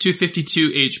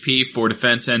 252 HP, 4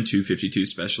 defense, and 252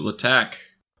 special attack.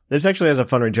 This actually has a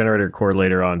fun Regenerator core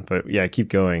later on, but yeah, keep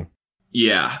going.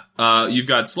 Yeah. You've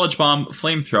got Sludge Bomb,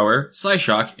 Flamethrower,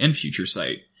 Psyshock, and Future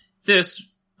Sight.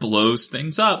 This blows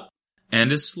things up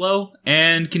and is slow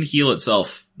and can heal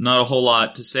itself. Not a whole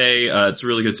lot to say. It's a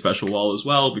really good special wall as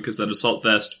well, because that Assault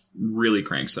Vest really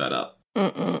cranks that up.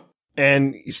 Mm-mm.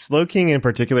 And Slowking in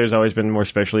particular has always been more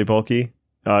specially bulky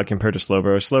compared to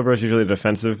Slowbro. Slowbro is usually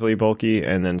defensively bulky,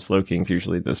 and then Slowking's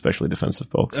usually the specially defensive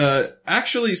bulk.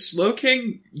 Actually,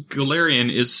 Slowking Galarian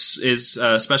is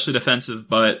specially defensive,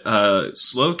 but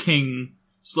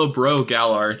Slowbro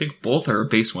Galar, I think both are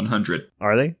base 100.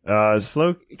 Are they?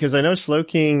 Because I know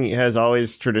Slowking has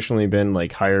always traditionally been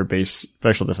like higher base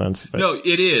special defense. But... No,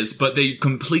 it is, but they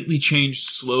completely changed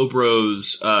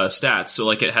Slowbro's stats. So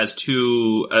like it has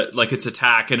two, like its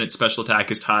attack and its special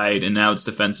attack is tied, and now its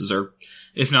defenses are,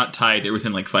 if not tied, they're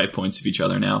within like 5 points of each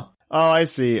other now. Oh, I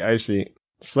see.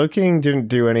 Slowking didn't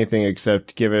do anything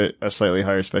except give it a slightly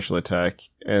higher special attack,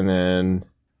 and then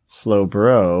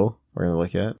Slowbro, we're gonna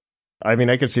look at. I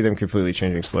mean, I could see them completely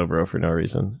changing Slowbro for no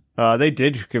reason. They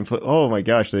did oh my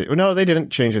gosh. They didn't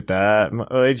change it that much.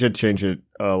 They did change it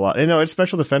a lot. No, its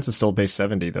special defense is still base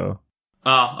 70 though.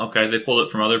 Oh, okay. They pulled it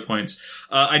from other points.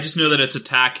 I just know that its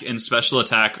attack and special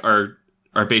attack are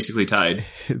basically tied.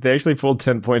 They actually pulled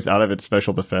 10 points out of its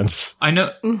special defense. I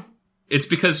know. It's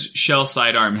because Shell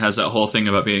Sidearm has that whole thing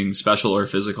about being special or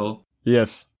physical.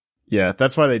 Yes. Yeah,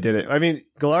 that's why they did it. I mean,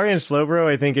 Galarian Slowbro,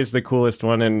 I think, is the coolest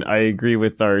one, and I agree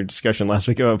with our discussion last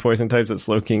week about poison types that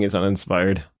Slowking is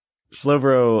uninspired.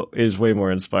 Slowbro is way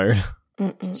more inspired.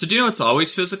 Mm-mm. So do you know what's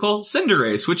always physical?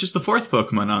 Cinderace, which is the 4th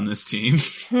Pokemon on this team.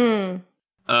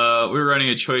 We're running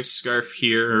a choice scarf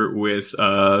here with,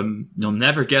 you'll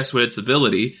never guess what its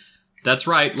ability. That's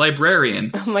right,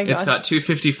 Librarian. Oh my god. It's got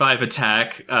 255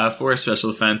 attack, 4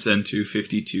 special defense, and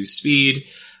 252 speed,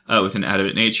 with an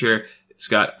adamant nature. It's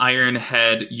got Iron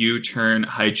Head, U-Turn,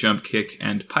 High Jump Kick,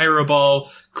 and Pyro Ball.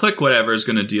 Click whatever is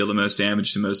going to deal the most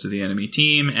damage to most of the enemy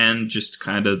team, and just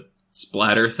kind of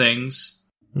splatter things.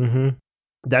 Mm-hmm.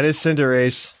 That is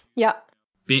Cinderace. Yeah.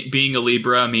 Being a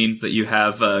Libra means that you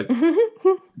have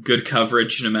good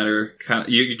coverage, no matter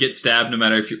you get stabbed no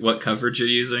matter what coverage you're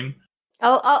using.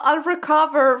 I'll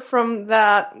recover from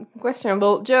that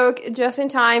questionable joke just in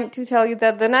time to tell you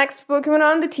that the next Pokemon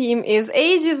on the team is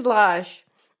Aegislash.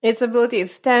 Its ability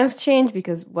is stance change,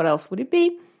 because what else would it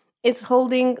be? It's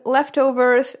holding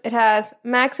leftovers. It has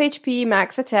max HP,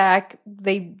 max attack.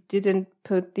 They didn't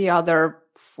put the other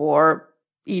 4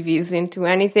 EVs into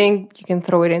anything. You can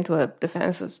throw it into a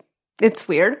defense. It's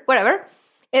weird. Whatever.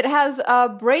 It has a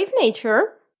brave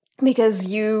nature, because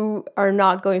you are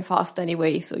not going fast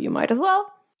anyway, so you might as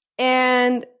well.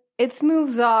 And its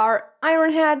moves are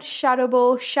Iron Head, Shadow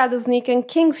Ball, Shadow Sneak, and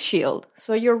King's Shield.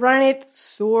 So you're running it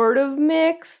sort of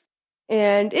mixed.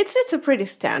 And it's a pretty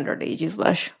standard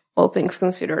Aegislash, all things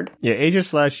considered. Yeah,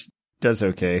 Aegislash does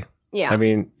okay. Yeah. I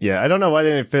mean, yeah, I don't know why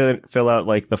they didn't fill out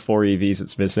like the 4 EVs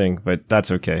it's missing, but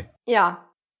that's okay. Yeah.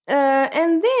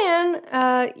 And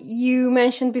then you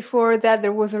mentioned before that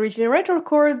there was a Regenerator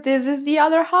core. This is the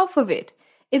other half of it.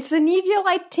 It's an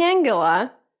Eviolite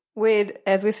Tangela with,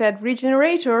 as we said,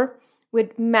 Regenerator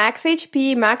with max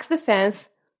HP, max defense,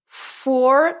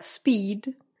 4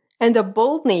 speed, and a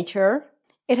bold nature.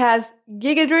 It has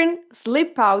Gigadrin,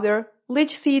 Sleep Powder,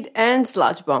 Leech Seed, and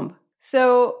Sludge Bomb.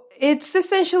 So it's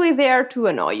essentially there to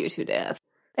annoy you to death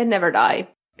and never die.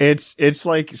 It's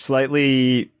like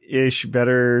slightly-ish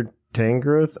better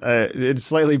Tangrowth. It's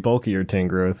slightly bulkier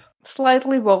Tangrowth.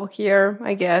 Slightly bulkier,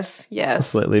 I guess. Yes.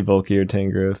 Slightly bulkier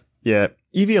Tangrowth. Yeah.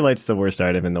 Eviolite's the worst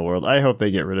item in the world. I hope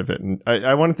they get rid of it. And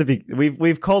I want it to be...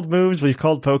 We've called moves, we've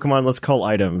called Pokemon, let's call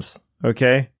items.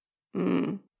 Okay?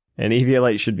 Mm. And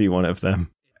Eviolite should be one of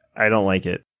them. I don't like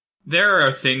it. There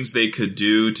are things they could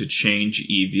do to change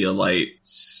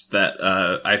Eviolite that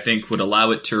I think would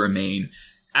allow it to remain.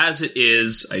 As it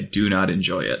is, I do not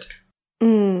enjoy it.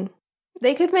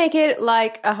 They could make it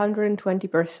like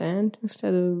 120%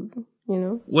 instead of,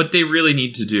 What they really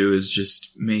need to do is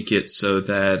just make it so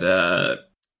that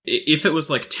if it was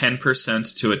like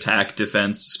 10% to attack,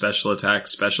 defense, special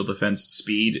defense,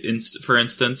 speed, for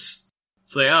instance,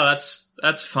 it's like, oh,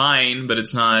 that's fine, but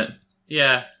it's not...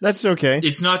 Yeah. That's okay.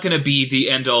 It's not going to be the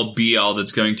end-all, be-all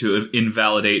that's going to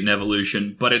invalidate an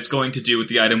evolution, but it's going to do what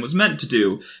the item was meant to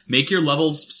do. Make your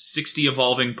level 60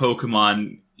 evolving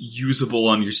Pokemon usable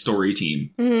on your story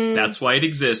team. Mm-hmm. That's why it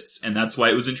exists, and that's why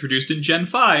it was introduced in Gen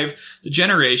 5, the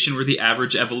generation where the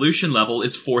average evolution level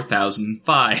is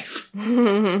 4005.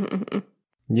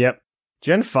 Yep.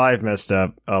 Gen 5 messed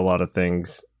up a lot of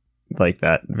things like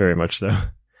that, very much so.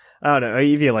 I don't know,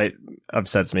 Eviolite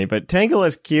upsets me, but Tangle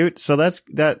is cute, so that's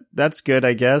good,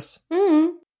 I guess.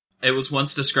 Mm-hmm. It was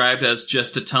once described as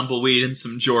just a tumbleweed and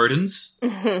some Jordans.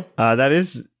 That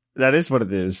is what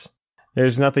it is.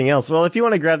 There's nothing else. Well, if you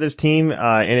want to grab this team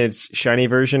in its shiny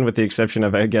version, with the exception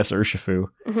of, I guess,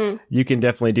 Urshifu, you can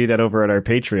definitely do that over at our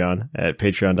Patreon at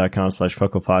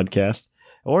patreon.com/PucklePodcast.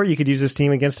 Or you could use this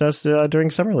team against us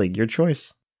during Summer League, your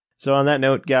choice. So on that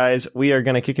note, guys, we are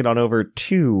going to kick it on over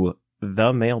to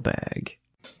the mailbag.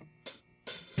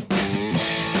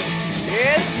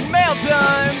 It's mail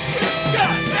time!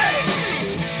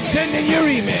 Send in your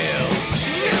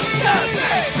emails! Mail!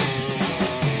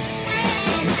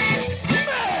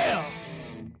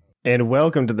 And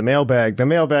welcome to the mailbag. The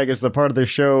mailbag is the part of the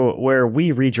show where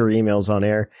we read your emails on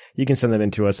air. You can send them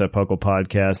in to us at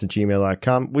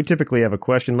pucklepodcast@gmail.com. We typically have a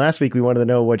question. Last week, we wanted to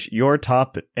know what your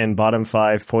top and bottom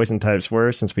 5 poison types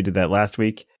were, since we did that last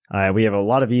week. We have a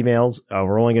lot of emails.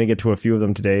 We're only going to get to a few of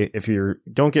them today. If you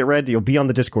don't get read, you'll be on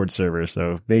the Discord server,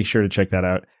 so make sure to check that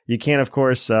out. You can, of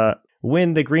course,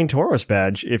 win the Green Tauros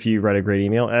badge if you write a great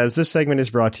email, as this segment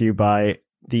is brought to you by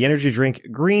the energy drink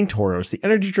Green Tauros, the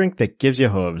energy drink that gives you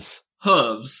hooves.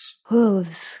 Hooves.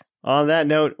 On that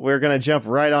note, we're going to jump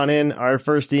right on in. Our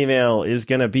first email is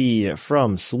going to be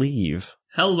from Sleeve.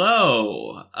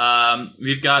 Hello.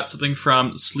 We've got something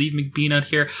from Sleeve McBeanut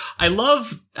here. I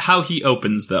love how he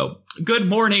opens, though. Good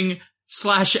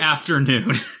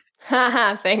morning/afternoon.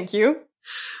 Haha, thank you.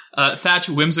 Thatch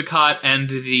Whimsicott and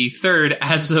the third,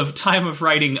 as of time of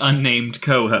writing, unnamed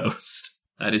co-host.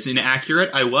 That is inaccurate.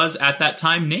 I was at that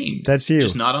time named. That's you.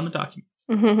 Just not on the document.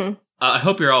 I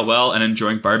hope you're all well and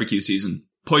enjoying barbecue season.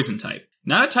 Poison type.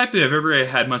 Not a type that I've ever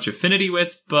had much affinity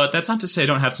with, but that's not to say I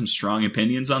don't have some strong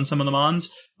opinions on some of the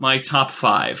mons. My top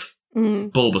 5.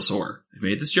 Bulbasaur. I've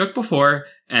made this joke before,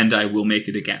 and I will make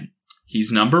it again.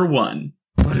 He's number 1.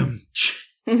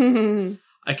 I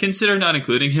consider not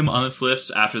including him on this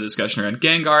list after the discussion around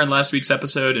Gengar in last week's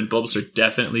episode, and Bulbasaur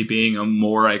definitely being a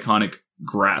more iconic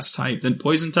grass type than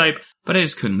poison type, but I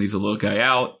just couldn't leave the little guy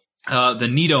out. The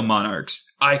Nido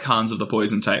Monarchs, icons of the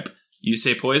poison type. You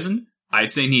say poison, I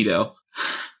say Nido.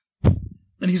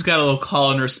 And he's got a little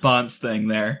call and response thing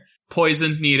there.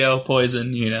 Poison, Nido,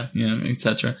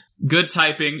 etc. Good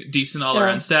typing, decent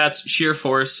all-around stats, sheer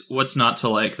force, what's not to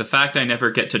like? The fact I never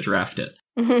get to draft it.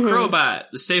 Crobat,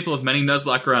 the staple of many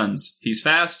Nuzlocke runs. He's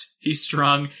fast, he's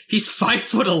strong, he's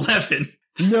 5'11".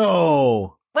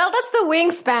 No! Well, that's the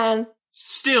wingspan.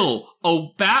 Still, a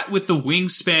bat with the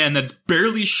wingspan that's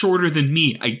barely shorter than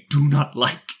me, I do not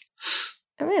like.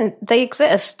 I mean, they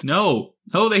exist. No,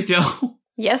 they don't.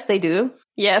 Yes, they do.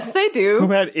 Yes, they do.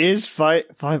 Crobat is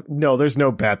 5. No, there's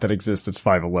no bat that exists that's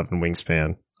 5'11"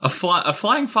 wingspan. A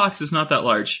flying fox is not that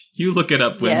large. You look it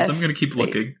up, Wims. Yes, I'm going to keep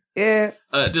looking. Yeah.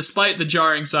 Despite the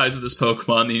jarring size of this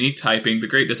Pokemon, the unique typing, the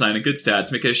great design, and good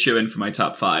stats make it a shoo-in for my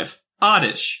top 5.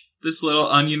 Oddish. This little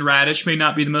onion radish may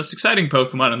not be the most exciting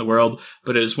Pokemon in the world,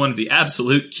 but it is one of the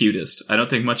absolute cutest. I don't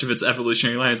think much of its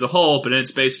evolutionary line as a whole, but in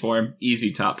its base form,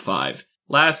 easy top 5.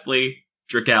 Lastly,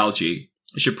 Dragalge.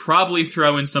 I should probably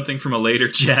throw in something from a later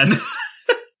gen.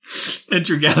 And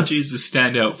Dragalge is a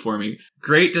standout for me.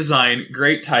 Great design,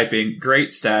 great typing, great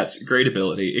stats, great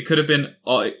ability. It could have been,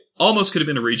 almost could have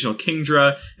been a regional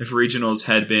Kingdra if regionals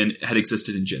had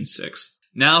existed in Gen 6.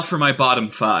 Now for my bottom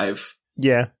 5.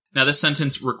 Yeah. Now this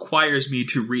sentence requires me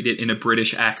to read it in a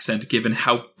British accent given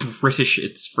how British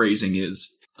its phrasing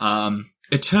is.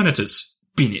 Eternatus,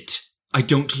 bin it. I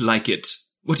don't like it.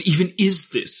 What even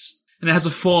is this? And it has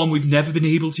a form we've never been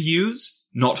able to use?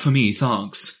 Not for me,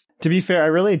 thanks. To be fair, I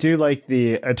really do like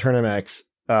the Eternamax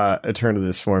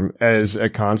Eternatus form as a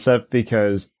concept,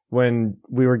 because when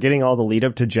we were getting all the lead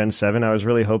up to Gen 7, I was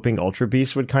really hoping Ultra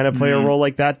Beast would kind of play a role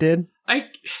like that did.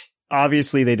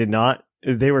 Obviously, they did not.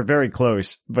 They were very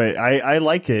close, but I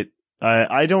like it.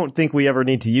 I don't think we ever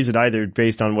need to use it either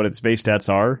based on what its base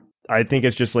stats are. I think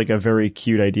it's just like a very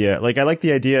cute idea. Like, I like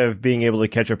the idea of being able to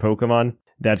catch a Pokemon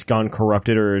that's gone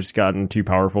corrupted or has gotten too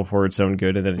powerful for its own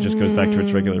good, and then it just goes back to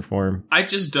its regular form. I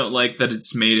just don't like that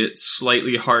it's made it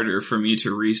slightly harder for me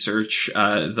to research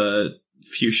the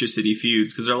Fuchsia City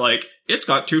feuds, because they're like, it's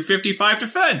got 255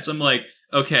 defense. I'm like,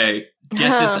 okay,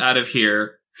 get this out of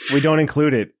here. We don't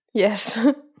include it. Yes.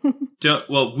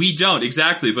 We don't,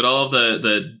 exactly, but all of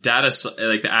the data,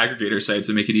 like the aggregator sites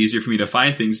that make it easier for me to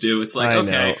find things do. It's like,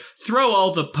 okay, throw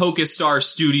all the PokeStar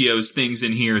Studios things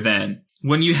in here then.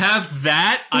 When you have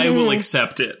that, I will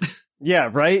accept it.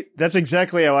 Yeah, right? That's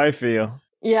exactly how I feel.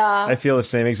 Yeah. I feel the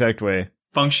same exact way.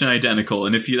 Function identical,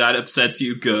 and if that upsets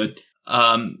you, good.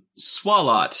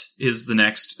 Swalot is the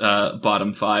next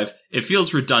bottom 5. It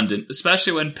feels redundant,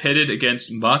 especially when pitted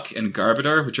against Muck and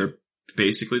Garbodor, which are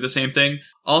basically the same thing.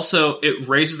 Also, it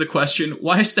raises the question,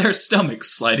 why is their stomach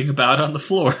sliding about on the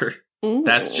floor? Ooh.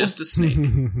 That's just a snake.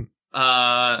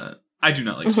 I do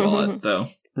not like Swalot, though.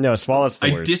 No, Swalot's the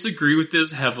I worst. disagree with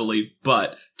this heavily,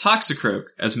 but Toxicroak,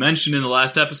 as mentioned in the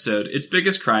last episode, its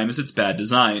biggest crime is its bad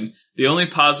design. The only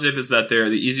positive is that they're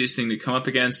the easiest thing to come up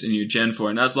against in your Gen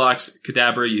 4 Nuzlocke.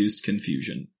 Kadabra used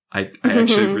Confusion. I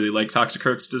actually really like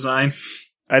Toxicroak's design.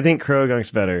 I think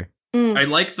Croagunk's better. I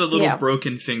like the little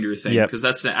broken finger thing, because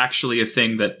that's actually a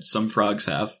thing that some frogs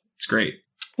have. It's great.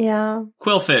 Yeah.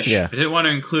 Quillfish. Yeah. I didn't want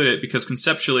to include it because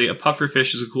conceptually a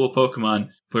pufferfish is a cool Pokemon,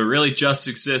 but it really just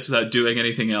exists without doing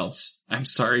anything else. I'm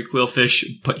sorry,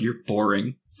 Quillfish, but you're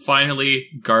boring. Finally,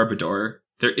 Garbodor.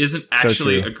 There isn't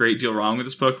actually a great deal wrong with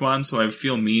this Pokemon, so I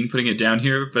feel mean putting it down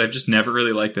here, but I've just never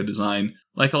really liked the design.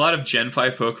 Like a lot of Gen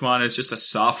 5 Pokemon, it's just a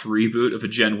soft reboot of a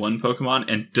Gen 1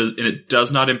 Pokemon, and it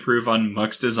does not improve on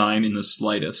Muck's design in the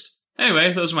slightest.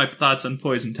 Anyway, those are my thoughts on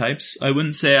poison types. I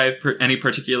wouldn't say I have any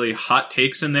particularly hot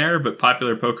takes in there, but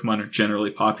popular Pokemon are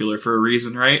generally popular for a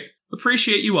reason, right?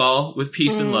 Appreciate you all. With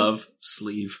peace and love,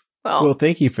 Sleeve. Well,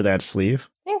 thank you for that, Sleeve.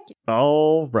 Thank you.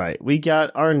 All right, we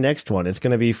got our next one. It's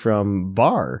going to be from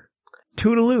Bar.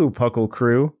 Toodaloo, Puckle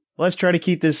Crew. Let's try to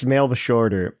keep this mail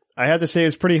shorter. I have to say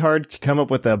it's pretty hard to come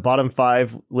up with a bottom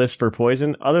 5 list for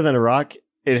poison. Other than Rock,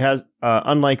 it has,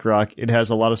 unlike Rock, it has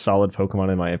a lot of solid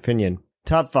Pokemon in my opinion.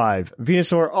 Top 5.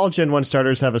 Venusaur. All Gen 1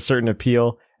 starters have a certain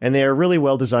appeal, and they are really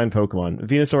well-designed Pokemon.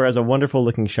 Venusaur has a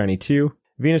wonderful-looking shiny 2.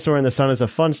 Venusaur in the Sun is a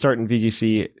fun start in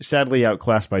VGC, sadly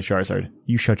outclassed by Charizard.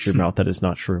 You shut your mouth, that is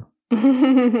not true.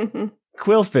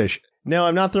 Quillfish. No,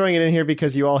 I'm not throwing it in here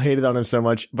because you all hated on him so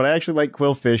much, but I actually like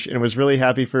Quillfish and was really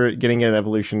happy for getting an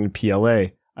evolution in PLA.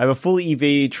 I have a fully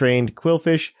EV-trained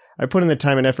Quillfish. I put in the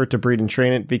time and effort to breed and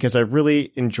train it because I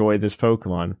really enjoy this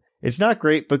Pokemon. It's not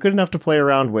great, but good enough to play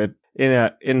around with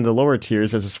in the lower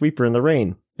tiers as a sweeper in the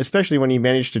rain, especially when you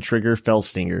manage to trigger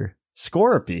Fellstinger.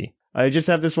 Scorpy. I just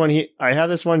have this one. I have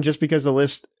this one just because the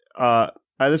list. I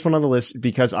have this one on the list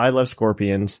because I love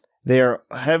Scorpions. They are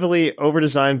heavily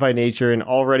overdesigned by nature, and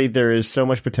already there is so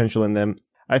much potential in them.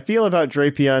 I feel about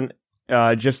Drapion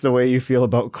just the way you feel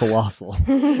about Colossal.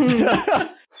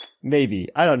 Maybe.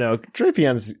 I don't know.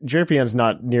 Drapion's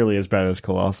not nearly as bad as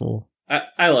Colossal.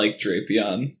 I like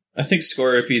Drapion. I think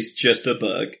Scorpy's just a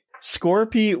bug.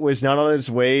 Scorpy was not on its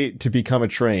way to become a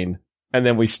train, and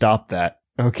then we stopped that,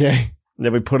 okay? And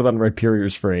then we put it on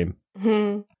Rhyperior's frame.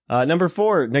 Number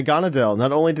 4, Naganadel.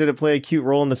 Not only did it play a cute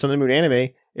role in the Sun and Moon anime,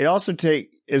 it also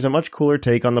is a much cooler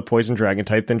take on the poison dragon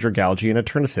type than Dragalge and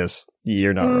Eternatus.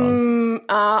 You're not wrong.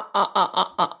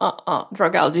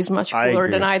 Dragalge's much cooler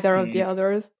than either of the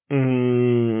others.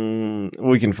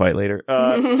 We can fight later.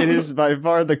 It is by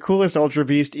far the coolest Ultra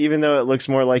Beast, even though it looks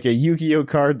more like a Yu-Gi-Oh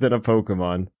card than a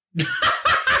Pokemon.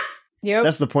 Yep.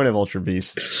 That's the point of Ultra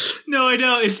Beast. No, I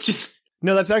know. It's just...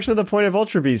 No, that's actually the point of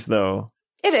Ultra Beast, though.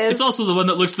 It is. It's also the one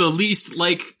that looks the least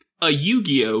like a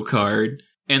Yu-Gi-Oh card.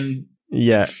 And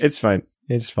yeah, it's fine.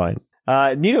 It's fine.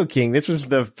 Nidoking. This was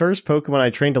the first Pokemon I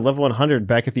trained to level 100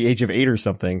 back at the age of 8 or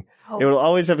something. Oh. It will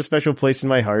always have a special place in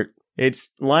my heart. Its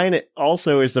line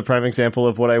also is the prime example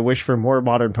of what I wish for more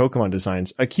modern Pokemon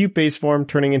designs. A cute base form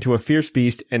turning into a fierce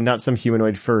beast and not some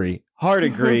humanoid furry. Hard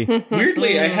agree.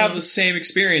 Weirdly, I have the same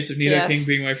experience of Nidoking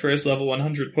being my first level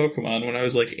 100 Pokemon when I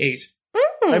was like 8.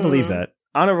 I believe that.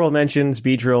 Honorable mentions: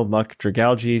 Beedrill, Muck,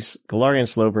 Dragalge, Galarian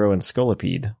Slowbro, and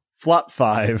Scolipede. Flop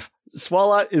 5.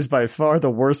 Swalot is by far the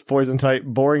worst poison type,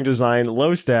 boring design,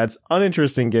 low stats,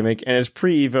 uninteresting gimmick, and its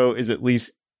pre-Evo is at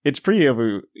least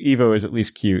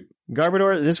cute.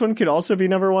 Garbodor, this one could also be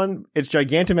number 1. Its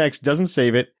Gigantamax doesn't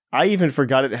save it. I even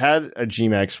forgot it had a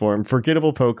G-Max form,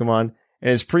 forgettable Pokemon,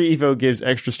 and its pre-Evo gives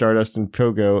extra Stardust and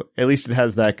Pogo. At least it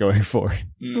has that going for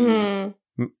it.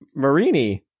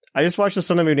 Marini. I just watched the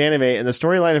Sun and Moon anime, and the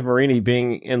storyline of Marini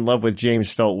being in love with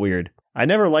James felt weird. I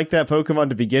never liked that Pokemon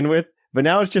to begin with, but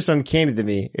now it's just uncanny to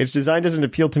me. Its design doesn't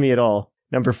appeal to me at all.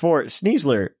 Number 4,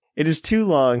 Sneasler. It is too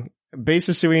long. Base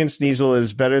Hisuian Sneasel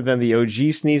is better than the OG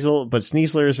Sneasel, but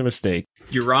Sneasler is a mistake.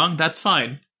 You're wrong. That's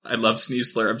fine. I love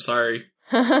Sneasler. I'm sorry.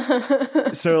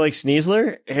 So, like,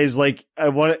 Sneasler is, like,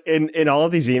 in all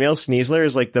of these emails, Sneasler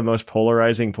is, like, the most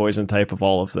polarizing poison type of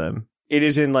all of them. It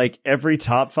is in, like, every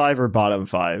top 5 or bottom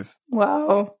 5.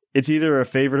 Wow. It's either a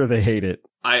favorite or they hate it.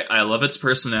 I love its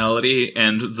personality,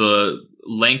 and the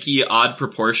lanky, odd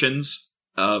proportions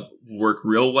work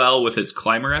real well with its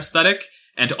climber aesthetic,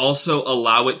 and also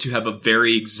allow it to have a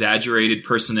very exaggerated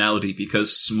personality,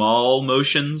 because small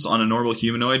motions on a normal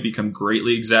humanoid become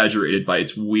greatly exaggerated by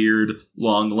its weird,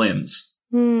 long limbs.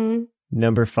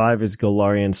 Number 5 is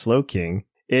Galarian Slowking.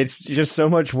 It's just so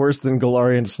much worse than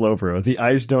Galarian Slowbro. The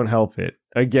eyes don't help it.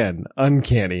 Again,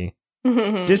 uncanny.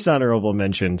 Dishonorable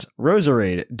mentions: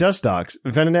 Roserade, Dustox,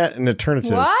 Venonat, and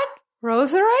Eternatus. What?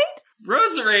 Roserade?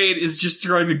 Roserade is just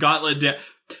throwing the gauntlet down.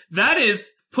 That is,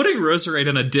 putting Roserade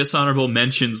on a dishonorable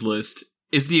mentions list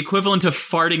is the equivalent of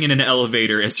farting in an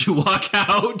elevator as you walk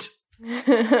out.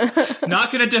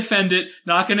 Not gonna defend it,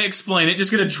 not gonna explain it,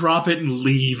 just gonna drop it and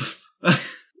leave.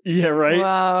 Yeah, right?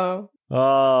 Wow. Oh,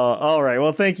 all right.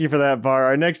 Well, thank you for that, Bar.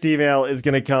 Our next email is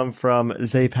going to come from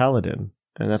Zay Paladin,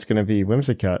 and that's going to be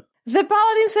Whimsicott. Zay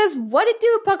Paladin says, "What it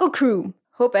do, Puckle Crew?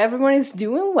 Hope everyone is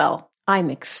doing well. I'm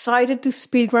excited to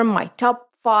speedrun my top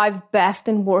 5 best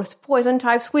and worst poison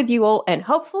types with you all, and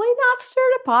hopefully not stir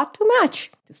the pot too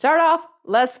much. To start off,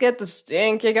 let's get the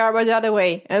stinky garbage out of the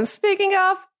way. And speaking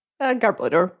of,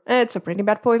 Garbodor, it's a pretty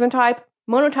bad poison type.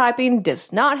 Monotyping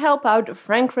does not help out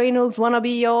Frank Reynolds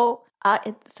wannabe, yo.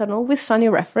 It's an Always Sunny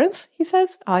reference, he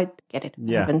says. I get it.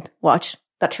 Yeah. I haven't watched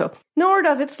that show. Nor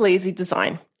does its lazy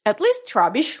design. At least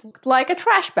Trubbish looked like a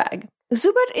trash bag.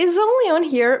 Zubat is only on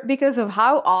here because of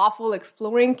how awful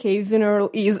exploring caves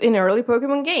is in early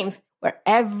Pokemon games, where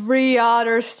every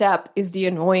other step is the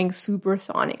annoying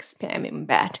supersonic spamming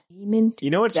bat.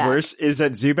 You know what's worse is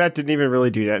that Zubat didn't even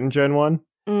really do that in Gen 1.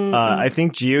 I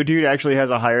think Geodude actually has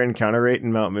a higher encounter rate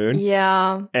in Mount Moon.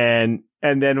 Yeah. And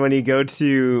then when you go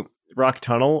to Rock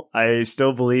Tunnel, I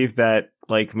still believe that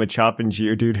like Machop and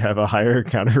Geodude have a higher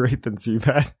encounter rate than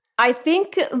Zubat. I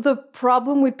think the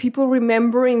problem with people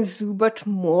remembering Zubat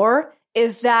more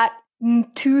is that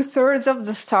 2/3 of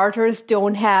the starters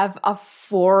don't have a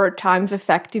 4 times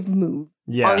effective move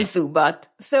on Zubat.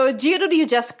 So Geodude, you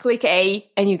just click A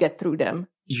and you get through them.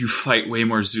 You fight way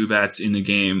more Zubats in the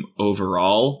game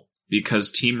overall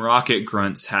because Team Rocket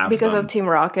grunts have because them of Team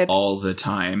Rocket all the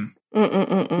time.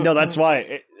 No, that's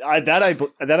why. I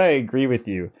agree with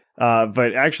you.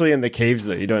 But actually in the caves,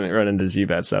 though, you don't run into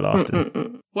Zubats that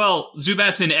often. Well,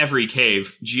 Zubats in every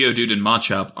cave. Geodude and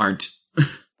Machop aren't.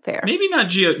 Fair. Maybe not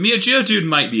Geodude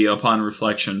might be upon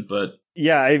reflection, but...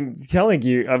 Yeah, I'm telling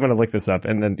you, I'm going to look this up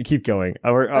and then keep going.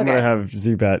 I'm going to have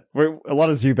Zubat. A lot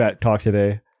of Zubat talk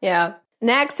today. Yeah.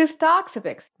 Next is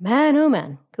Toxapex. Man, oh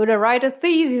man. Could I write a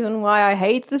thesis on why I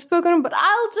hate this Pokemon, but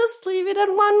I'll just leave it at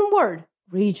one word.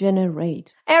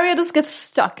 Regenerate. Ariados gets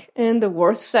stuck in the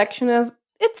worst section as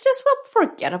it's just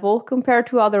forgettable compared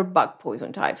to other bug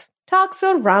poison types.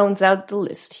 Toxel rounds out the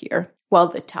list here. While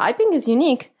the typing is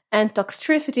unique, and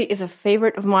Toxtricity is a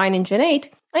favorite of mine in Gen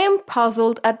 8, I am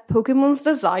puzzled at Pokemon's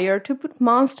desire to put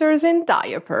monsters in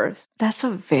diapers. That's a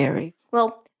very...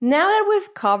 Well, now that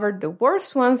we've covered the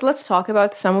worst ones, let's talk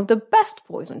about some of the best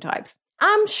poison types.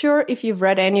 I'm sure if you've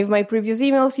read any of my previous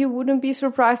emails, you wouldn't be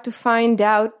surprised to find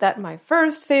out that my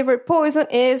first favorite poison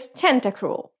is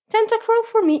Tentacruel. Tentacruel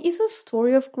for me is a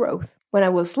story of growth. When I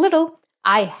was little,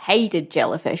 I hated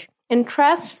jellyfish and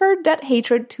transferred that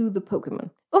hatred to the Pokemon.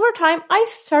 Over time, I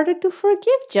started to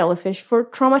forgive jellyfish for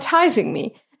traumatizing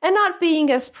me and not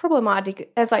being as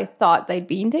problematic as I thought they'd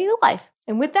be in daily life.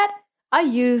 And with that, I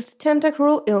used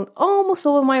Tentacruel in almost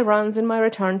all of my runs in my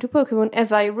return to Pokemon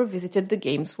as I revisited the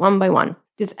games one by one.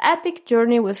 This epic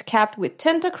journey was capped with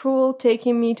Tentacruel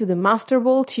taking me to the Master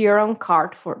Ball Tier-on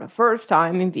cart for the first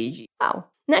time in VG. Wow.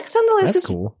 Next on the list is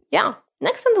cool. Yeah.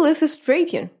 Next on the list is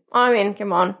Drapion. I mean,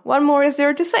 come on, what more is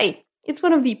there to say? It's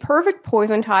one of the perfect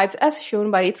poison types as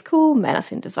shown by its cool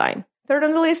menacing design. Third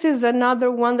on the list is another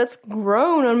one that's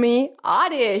grown on me,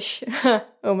 Oddish.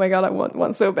 Oh my god, I want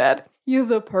one so bad.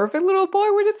 He's a perfect little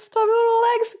boy with its stubby little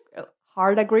legs.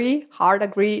 Hard agree.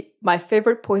 My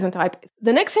favorite poison type.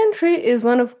 The next entry is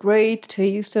one of great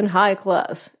taste and high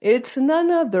class. It's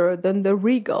none other than the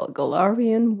regal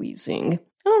Galarian Weezing.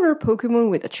 Another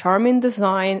Pokemon with a charming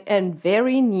design and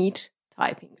very neat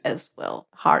typing as well.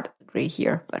 Hard agree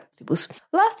here, but it was.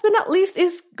 Last but not least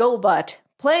is Golbat.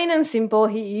 Plain and simple,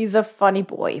 he is a funny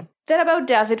boy. That about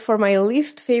does it for my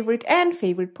least favorite and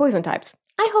favorite poison types.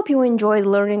 I hope you enjoyed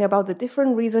learning about the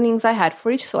different reasonings I had for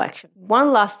each selection.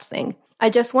 One last thing. I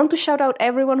just want to shout out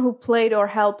everyone who played or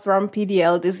helped run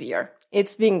PDL this year.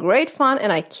 It's been great fun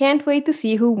and I can't wait to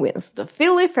see who wins. The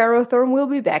Philly Ferrothorn will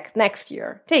be back next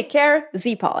year. Take care,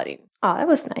 Z Paladin. Oh, that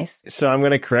was nice. So I'm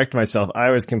going to correct myself.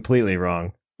 I was completely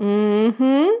wrong.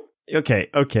 Okay.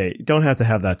 Don't have to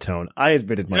have that tone. I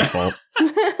admitted my fault.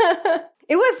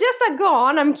 It was just a go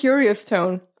on, I'm curious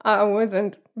tone. I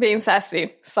wasn't being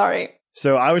sassy. Sorry.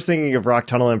 So I was thinking of Rock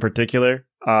Tunnel in particular.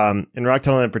 In Rock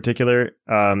Tunnel in particular,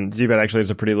 Zubat actually has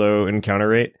a pretty low encounter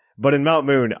rate. But in Mount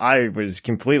Moon, I was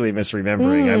completely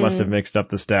misremembering. I must have mixed up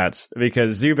the stats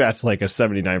because Zubat's like a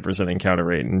 79% encounter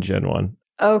rate in Gen 1.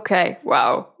 Okay.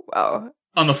 Wow.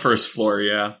 On the first floor,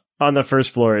 yeah. On the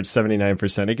first floor, it's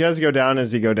 79%. It does go down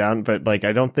as you go down, but like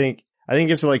I think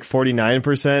it's like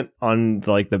 49% on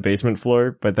like the basement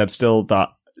floor, but that's still the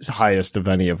highest of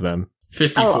any of them.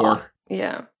 54. Oh,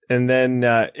 yeah. And then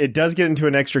it does get into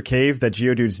an extra cave that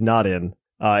Geodude's not in.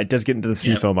 It does get into the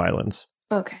Seafoam Islands.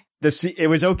 Okay. It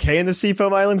was okay in the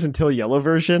Seafoam Islands until yellow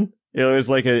version. It was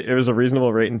a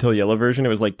reasonable rate until yellow version. It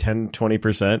was like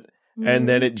 10-20%. And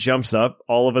then it jumps up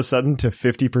all of a sudden to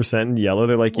 50% in yellow.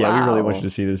 They're like, yeah, we really want you to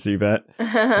see the Zubat.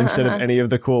 Instead of any of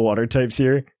the cool water types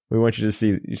here, we want you to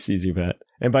see Zubat.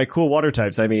 And by cool water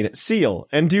types, I mean Seal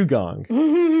and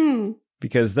Dugong.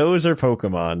 Because those are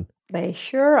Pokemon. They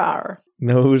sure are.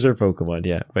 Those are Pokemon,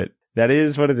 yeah. But that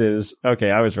is what it is. Okay,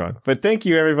 I was wrong. But thank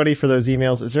you, everybody, for those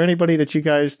emails. Is there anybody that you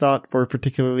guys thought were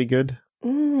particularly good?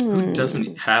 Who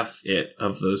doesn't have it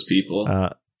of those people?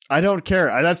 I don't care.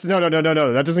 That's no.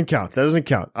 That doesn't count. That doesn't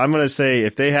count. I'm going to say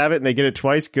if they have it and they get it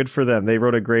twice, good for them. They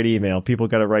wrote a great email. People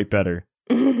got to write better.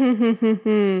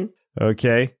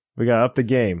 Okay. We got to up the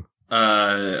game.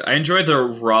 I enjoy the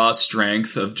raw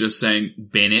strength of just saying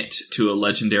Bennett to a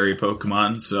legendary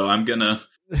Pokemon, so I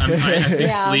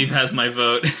think Sleeve has my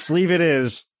vote. Sleeve it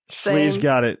is. Same. Sleeve's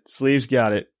got it. Sleeve's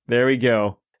got it. There we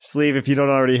go. Sleeve, if you don't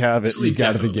already have it, Sleeve you've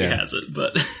got it definitely again. has it,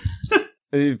 but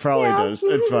It probably does.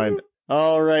 It's fine.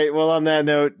 All right. Well, on that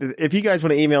note, if you guys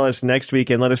want to email us next week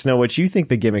and let us know what you think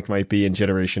the gimmick might be in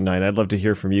Generation 9, I'd love to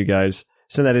hear from you guys.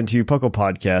 Send that into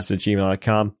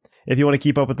pucklepodcast@gmail.com. If you want to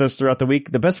keep up with us throughout the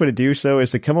week, the best way to do so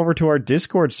is to come over to our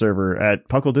Discord server at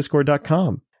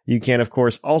pucklediscord.com. You can, of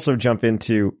course, also jump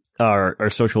into our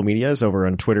social medias over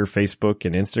on Twitter, Facebook,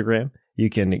 and Instagram. You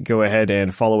can go ahead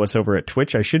and follow us over at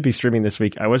Twitch. I should be streaming this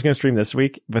week. I was going to stream this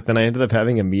week, but then I ended up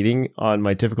having a meeting on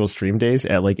my typical stream days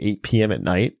at like 8 p.m. at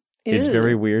night. Ew. It's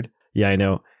very weird. Yeah, I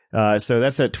know. So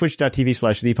that's at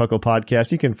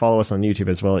twitch.tv/thepucklepodcast. You can follow us on YouTube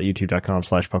as well at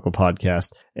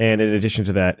youtube.com/pucklepodcast. And in addition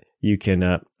to that, you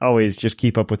can always just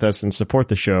keep up with us and support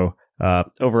the show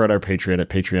over at our Patreon at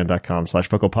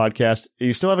patreon.com/pucklepodcast.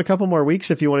 You still have a couple more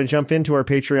weeks if you want to jump into our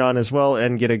Patreon as well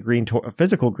and get a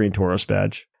physical Green Tauros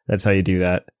badge. That's how you do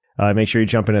that. Make sure you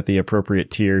jump in at the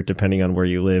appropriate tier depending on where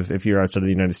you live. If you're outside of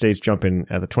the United States, jump in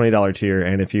at the $20 tier.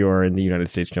 And if you are in the United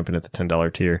States, jump in at the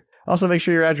 $10 tier. Also, make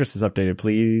sure your address is updated,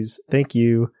 please. Thank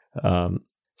you.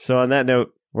 So on that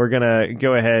note, we're going to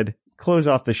go ahead, close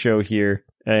off the show here.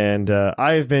 And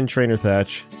I've been Trainer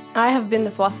Thatch. I have been the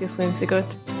fluffiest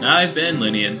whimsicott. I've been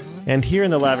Linian. And here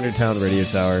in the Lavender Town Radio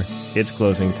Tower, it's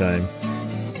closing time.